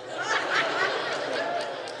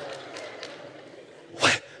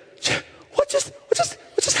 What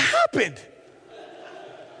just happened?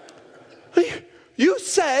 You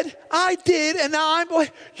said I did, and now I'm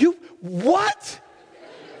you what?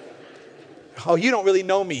 Oh, you don't really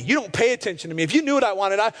know me. You don't pay attention to me. If you knew what I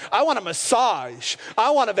wanted, I want a massage.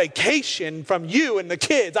 I want a vacation from you and the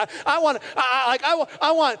kids. I want.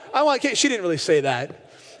 She didn't really say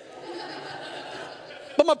that.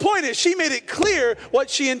 But my point is, she made it clear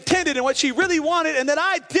what she intended and what she really wanted, and that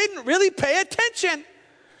I didn't really pay attention.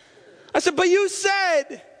 I said, "But you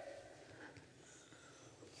said."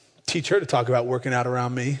 Teach her to talk about working out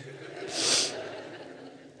around me.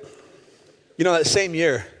 You know, that same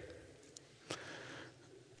year,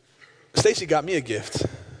 Stacy got me a gift.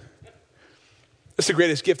 It's the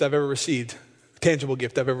greatest gift I've ever received, tangible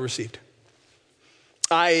gift I've ever received.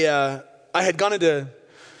 I had gone into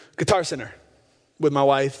Guitar Center with my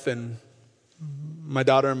wife and my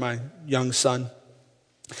daughter and my young son.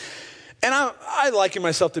 And I liken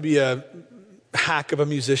myself to be a hack of a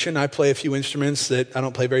musician. I play a few instruments that I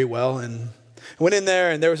don't play very well. And I went in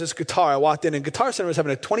there and there was this guitar. I walked in and Guitar Center was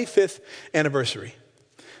having a 25th anniversary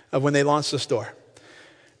of when they launched the store.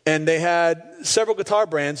 And they had several guitar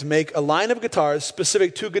brands make a line of guitars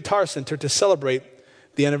specific to Guitar Center to celebrate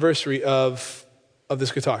the anniversary of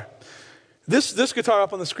this guitar. This guitar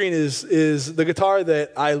up on the screen is the guitar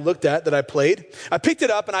that I looked at, that I played. I picked it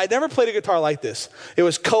up, and I had never played a guitar like this. It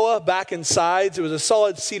was Koa back and sides. It was a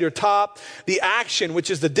solid cedar top. The action, which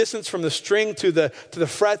is the distance from the string to the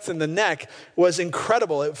frets and the neck, was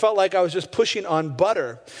incredible. It felt like I was just pushing on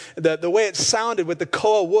butter. The way it sounded with the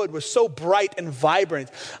Koa wood was so bright and vibrant.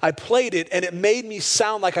 I played it, and it made me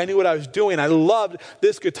sound like I knew what I was doing. I loved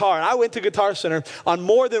this guitar. And I went to Guitar Center on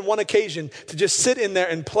more than one occasion to just sit in there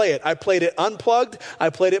and play it. I played it unplugged. I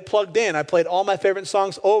played it plugged in. I played all my favorite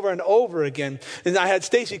songs over and over again. And I had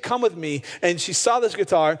Stacy come with me, and she saw this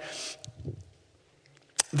guitar.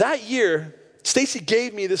 That year, Stacy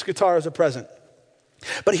gave me this guitar as a present.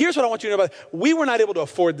 But here's what I want you to know about it. We were not able to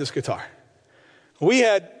afford this guitar. We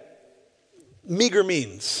had meager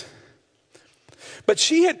means. But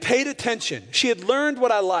she had paid attention. She had learned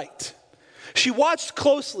what I liked. She watched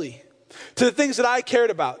closely to the things that I cared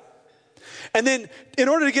about. And then in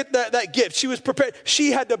order to get that gift, she was prepared.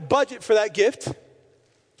 She had to budget for that gift.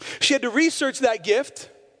 She had to research that gift.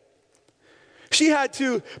 She had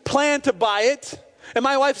to plan to buy it. And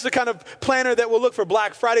my wife is the kind of planner that will look for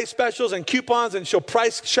Black Friday specials and coupons, and she'll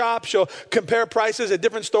price shop. She'll compare prices at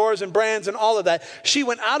different stores and brands and all of that. She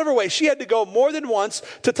went out of her way. She had to go more than once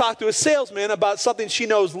to talk to a salesman about something she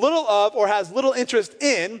knows little of or has little interest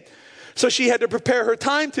in. So she had to prepare her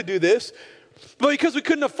time to do this. But because we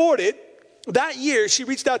couldn't afford it, that year she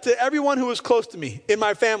reached out to everyone who was close to me in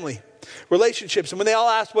my family. Relationships. And when they all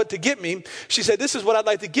asked what to get me, she said, this is what I'd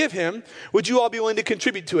like to give him. Would you all be willing to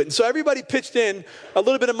contribute to it? And so everybody pitched in a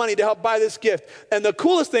little bit of money to help buy this gift. And the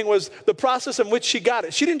coolest thing was the process in which she got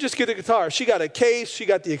it. She didn't just get the guitar. She got a case. She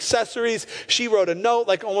got the accessories. She wrote a note,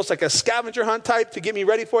 like almost like a scavenger hunt type to get me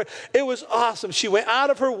ready for it. It was awesome. She went out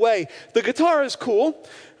of her way. The guitar is cool.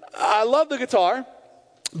 I love the guitar.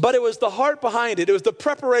 But it was the heart behind it. It was the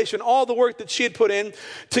preparation, all the work that she had put in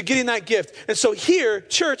to getting that gift. And so here,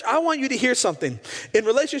 church, I want you to hear something. In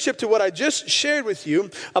relationship to what I just shared with you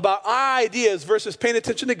about our ideas versus paying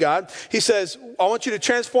attention to God, he says, I want you to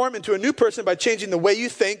transform into a new person by changing the way you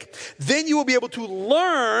think. Then you will be able to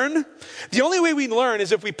learn. The only way we learn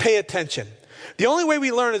is if we pay attention. The only way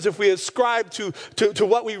we learn is if we ascribe to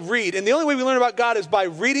what we read. And the only way we learn about God is by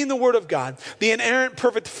reading the Word of God, the inerrant,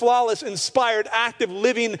 perfect, flawless, inspired, active,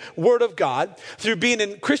 living Word of God, through being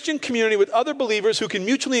in Christian community with other believers who can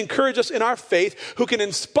mutually encourage us in our faith, who can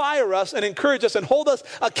inspire us and encourage us and hold us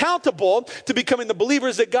accountable to becoming the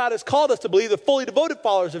believers that God has called us to believe, the fully devoted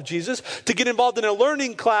followers of Jesus, to get involved in a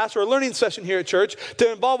learning class or a learning session here at church,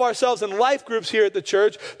 to involve ourselves in life groups here at the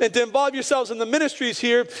church, and to involve yourselves in the ministries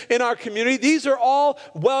here in our community. These are all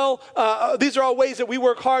ways that we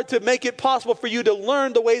work hard to make it possible for you to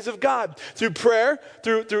learn the ways of God through prayer,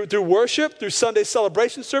 through worship, through Sunday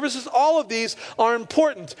celebration services. All of these are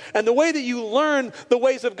important. And the way that you learn the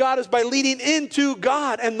ways of God is by leading into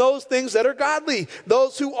God and those things that are godly,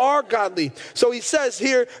 those who are godly. So he says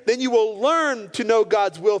here, then you will learn to know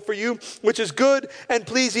God's will for you, which is good and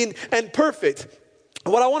pleasing and perfect.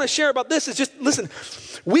 What I want to share about this is just, listen,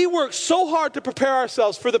 we work so hard to prepare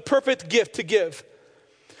ourselves for the perfect gift to give.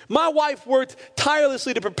 My wife worked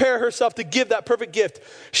tirelessly to prepare herself to give that perfect gift.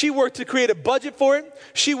 She worked to create a budget for it.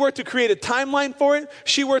 She worked to create a timeline for it.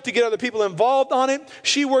 She worked to get other people involved on it.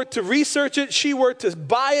 She worked to research it. She worked to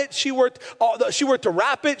buy it. She worked to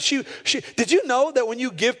wrap it. Did you know that when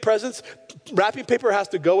you give presents, wrapping paper has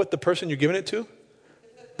to go with the person you're giving it to?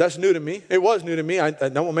 That's new to me. It was new to me. I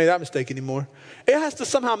don't make that mistake anymore. It has to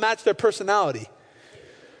somehow match their personality.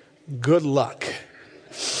 Good luck.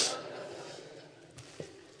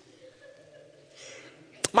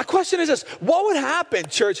 My question is this: what would happen,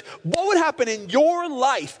 church? What would happen in your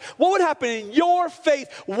life? What would happen in your faith?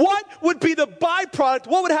 What would be the byproduct?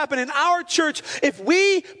 What would happen in our church if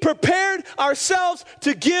we prepared ourselves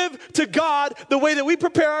to give to God the way that we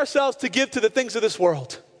prepare ourselves to give to the things of this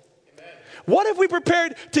world? What if we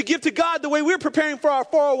prepared to give to God the way we're preparing for our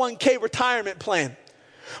 401k retirement plan?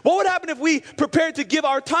 What would happen if we prepared to give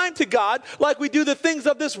our time to God like we do the things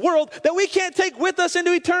of this world that we can't take with us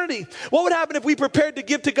into eternity? What would happen if we prepared to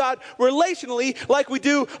give to God relationally like we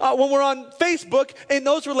do when we're on Facebook in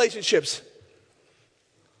those relationships?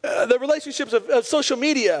 The relationships of social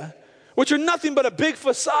media, which are nothing but a big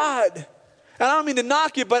facade. And I don't mean to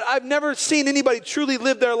knock you, but I've never seen anybody truly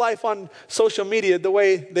live their life on social media the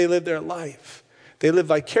way they live their life. They live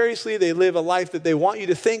vicariously. They live a life that they want you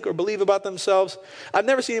to think or believe about themselves. I've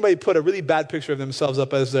never seen anybody put a really bad picture of themselves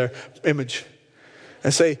up as their image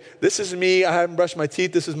and say, this is me. I haven't brushed my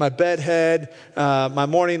teeth. This is my bed head, my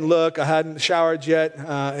morning look. I hadn't showered yet.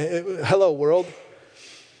 Hello, world.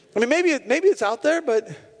 I mean, maybe it's out there, but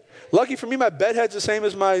lucky for me, my bed head's the same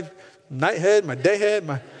as my night head, my day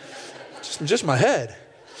head, just my head.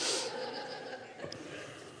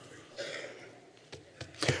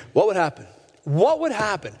 What would happen? What would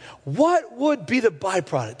happen? What would be the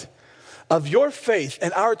byproduct of your faith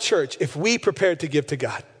and our church if we prepared to give to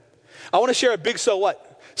God? I want to share a big so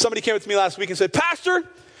what. Somebody came up to me last week and said, Pastor,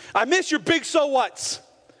 I miss your big so whats.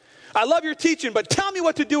 I love your teaching, but tell me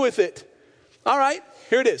what to do with it. All right,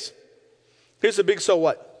 here it is. Here's the big so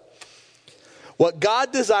what. What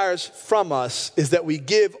God desires from us is that we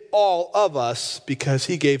give all of us because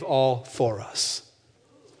he gave all for us.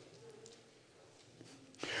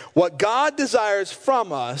 What God desires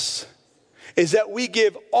from us is that we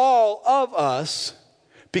give all of us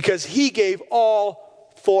because he gave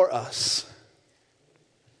all for us.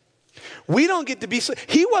 We don't get to be,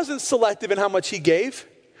 he wasn't selective in how much he gave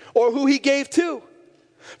or who he gave to.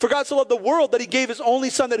 For God so loved the world that he gave his only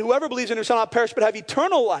son, that whoever believes in him shall not perish but have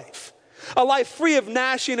eternal life. A life free of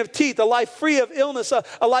gnashing of teeth, a life free of illness,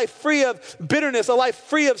 a life free of bitterness, a life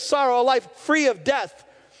free of sorrow, a life free of death,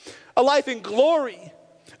 a life in glory,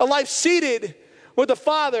 a life seated with the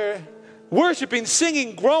Father worshiping,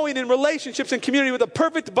 singing, growing in relationships and community with a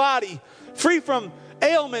perfect body, free from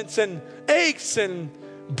ailments and aches and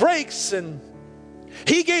breaks. And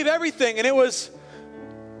he gave everything, and it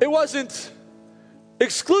wasn't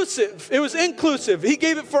exclusive. It was inclusive. He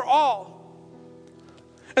gave it for all.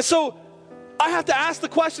 And so I have to ask the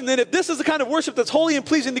question then, if this is the kind of worship that's holy and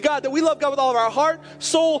pleasing to God, that we love God with all of our heart,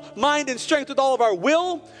 soul, mind, and strength, with all of our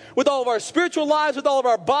will, with all of our spiritual lives, with all of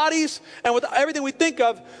our bodies, and with everything we think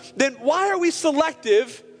of, then why are we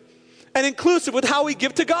selective and inclusive with how we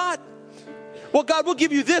give to God? Well, God will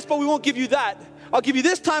give you this, but we won't give you that. I'll give you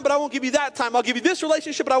this time, but I won't give you that time. I'll give you this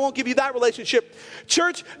relationship, but I won't give you that relationship.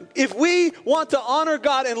 Church, if we want to honor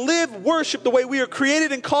God and live worship the way we are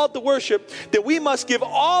created and called to worship, then we must give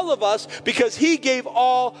all of us, because he gave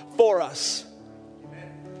all for us.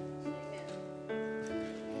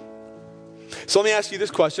 So let me ask you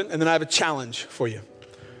this question, and then I have a challenge for you.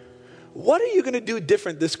 What are you going to do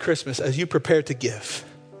different this Christmas as you prepare to give?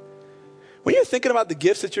 When you're thinking about the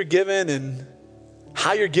gifts that you're given and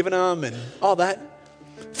how you're giving them and all that,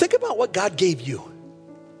 think about what God gave you.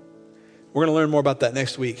 We're going to learn more about that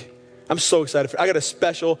next week. I'm so excited. I got a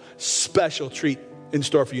special treat in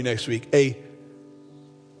store for you next week. A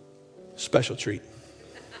special treat.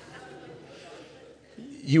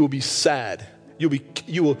 You will be sad. You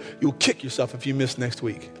will kick yourself if you miss next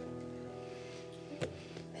week.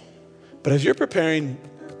 But as you're preparing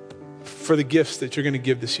for the gifts that you're going to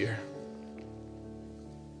give this year,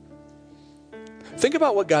 think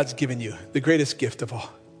about what God's given you, the greatest gift of all.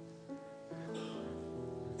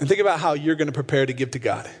 And think about how you're going to prepare to give to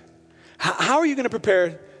God. How are you going to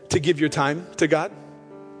prepare to give your time to God?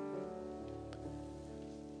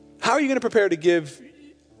 How are you going to prepare to give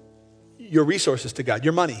your resources to God,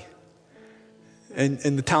 your money and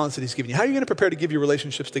the talents that he's given you? How are you going to prepare to give your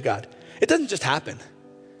relationships to God? It doesn't just happen.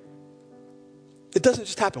 It doesn't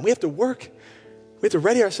just happen. We have to work. We have to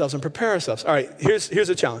ready ourselves and prepare ourselves. All right, here's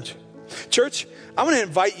a challenge. Church, I want to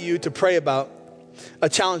invite you to pray about a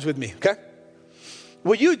challenge with me, okay?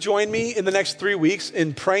 Will you join me in the next 3 weeks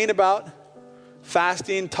in praying about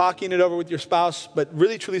fasting, talking it over with your spouse, but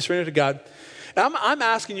really truly surrender to God? And I'm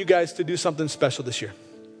asking you guys to do something special this year.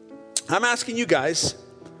 I'm asking you guys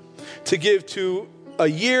to give to a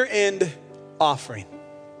year-end offering.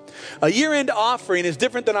 A year-end offering is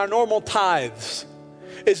different than our normal tithes.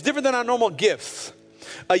 It's different than our normal gifts.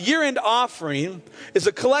 A year-end offering is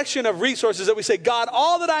a collection of resources that we say, God,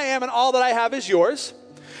 all that I am and all that I have is yours.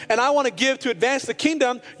 And I want to give to advance the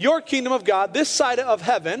kingdom, your kingdom of God, this side of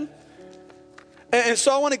heaven. And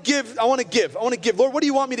so I want to give. Lord, what do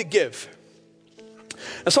you want me to give?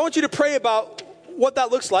 And so I want you to pray about what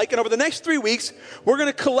that looks like. And over the next 3 weeks, we're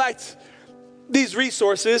going to collect these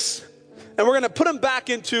resources and we're going to put them back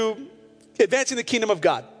into advancing the kingdom of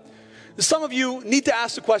God. Some of you need to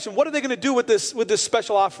ask the question, what are they going to do with this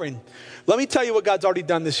special offering? Let me tell you what God's already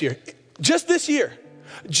done this year. Just this year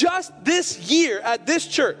at this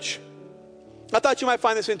church. I thought you might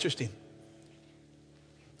find this interesting.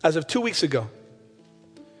 As of 2 weeks ago,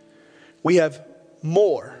 we have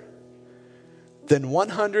more than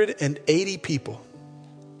 180 people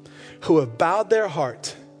who have bowed their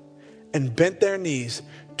heart and bent their knees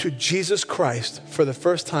to Jesus Christ for the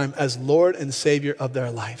first time as Lord and Savior of their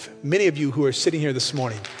life. Many of you who are sitting here this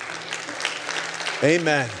morning.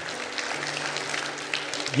 Amen.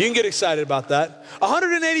 You can get excited about that.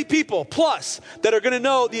 180 people plus that are going to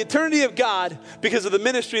know the eternity of God because of the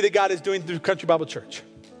ministry that God is doing through Country Bible Church.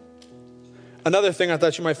 Another thing I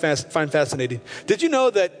thought you might find fascinating. Did you know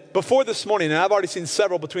that before this morning, and I've already seen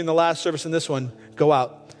several between the last service and this one go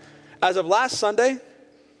out. As of last Sunday,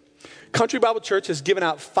 Country Bible Church has given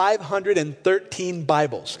out 513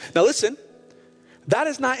 Bibles. Now listen, that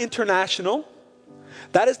is not international.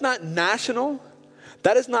 That is not national.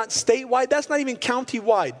 That is not statewide. That's not even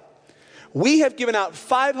county-wide. We have given out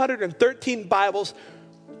 513 Bibles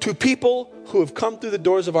to people who have come through the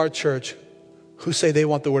doors of our church who say they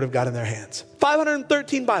want the Word of God in their hands.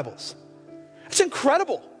 513 Bibles. That's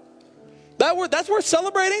incredible. That's worth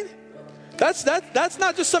celebrating. That's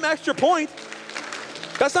not just some extra point.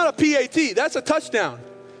 That's not a PAT. That's a touchdown.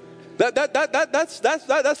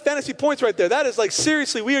 That's fantasy points right there. That is like,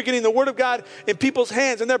 seriously, we are getting the Word of God in people's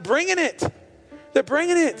hands, and they're bringing it. They're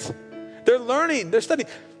bringing it. They're learning. They're studying.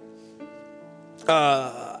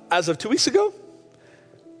 As of 2 weeks ago,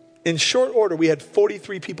 in short order, we had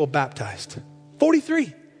 43 people baptized.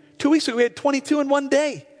 43. 2 weeks ago, we had 22 in one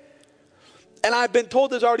day. And I've been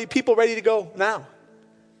told there's already people ready to go now.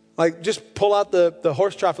 Like, just pull out the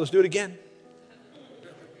horse trough. Let's do it again.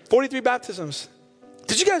 43 baptisms.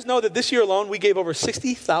 Did you guys know that this year alone, we gave over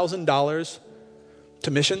 $60,000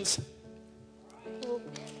 to missions?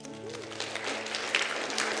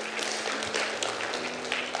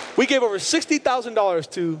 We gave over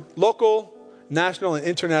 $60,000 to local, national, and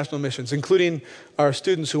international missions, including our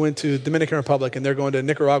students who went to Dominican Republic, and they're going to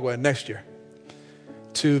Nicaragua next year,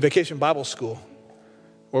 to Vacation Bible School,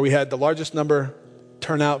 where we had the largest number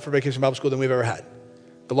turnout for Vacation Bible School than we've ever had.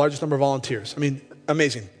 The largest number of volunteers. I mean,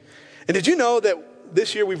 amazing. And did you know that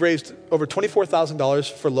this year we've raised over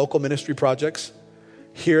 $24,000 for local ministry projects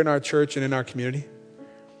here in our church and in our community?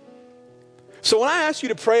 So when I ask you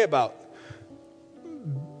to pray about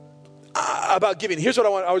giving, here's what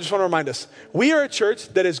I just want to remind us. We are a church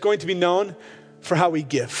that is going to be known for how we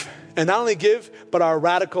give. And not only give, but our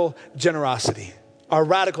radical generosity. Our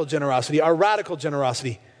radical generosity. Our radical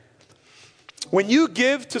generosity. When you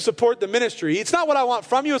give to support the ministry, it's not what I want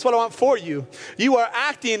from you, it's what I want for you. You are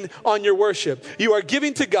acting on your worship. You are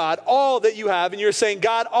giving to God all that you have, and you're saying,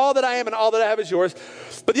 God, all that I am and all that I have is yours.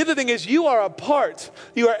 But the other thing is, you are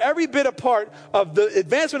every bit a part of the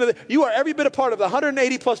advancement you are every bit a part of the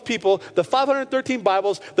 180 plus people, the 513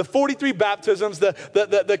 Bibles, the 43 baptisms,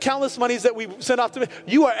 the countless monies that we send off to.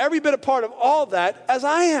 You are every bit a part of all that as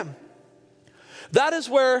I am. That is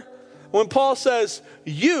where, when Paul says,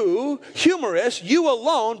 you, humorous, you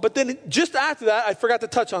alone, but then just after that, I forgot to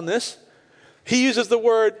touch on this, he uses the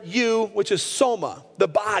word you, which is soma, the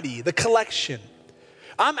body, the collection.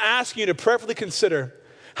 I'm asking you to prayerfully consider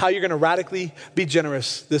how you're going to radically be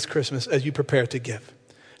generous this Christmas as you prepare to give.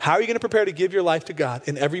 How are you going to prepare to give your life to God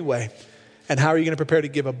in every way? And how are you going to prepare to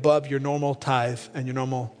give above your normal tithe and your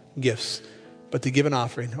normal gifts, but to give an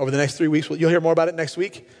offering? Over the next 3 weeks, you'll hear more about it next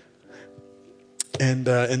week. And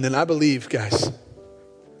then I believe, guys,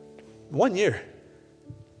 1 year.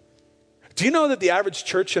 Do you know that the average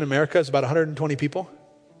church in America is about 120 people?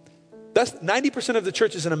 That's 90% of the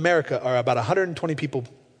churches in America are about 120 people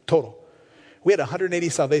total. We had 180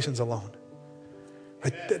 salvations alone.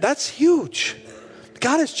 Right? That's huge.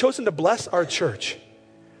 God has chosen to bless our church.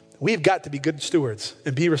 We've got to be good stewards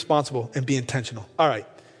and be responsible and be intentional. All right.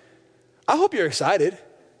 I hope you're excited.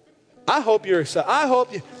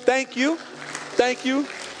 Thank you. Thank you.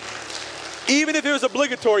 Even if it was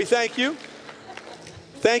obligatory, thank you.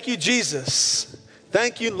 Thank you, Jesus.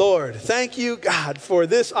 Thank you, Lord. Thank you, God, for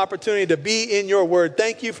this opportunity to be in your word.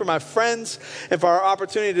 Thank you for my friends and for our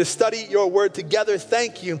opportunity to study your word together.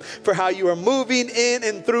 Thank you for how you are moving in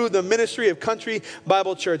and through the ministry of Country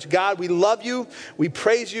Bible Church. God, we love you. We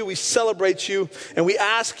praise you. We celebrate you. And we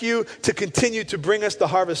ask you to continue to bring us the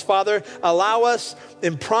harvest. Father, allow us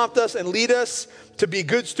and prompt us and lead us to be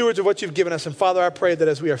good stewards of what you've given us. And Father, I pray that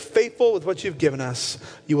as we are faithful with what you've given us,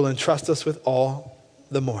 you will entrust us with all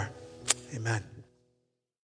the more. Amen.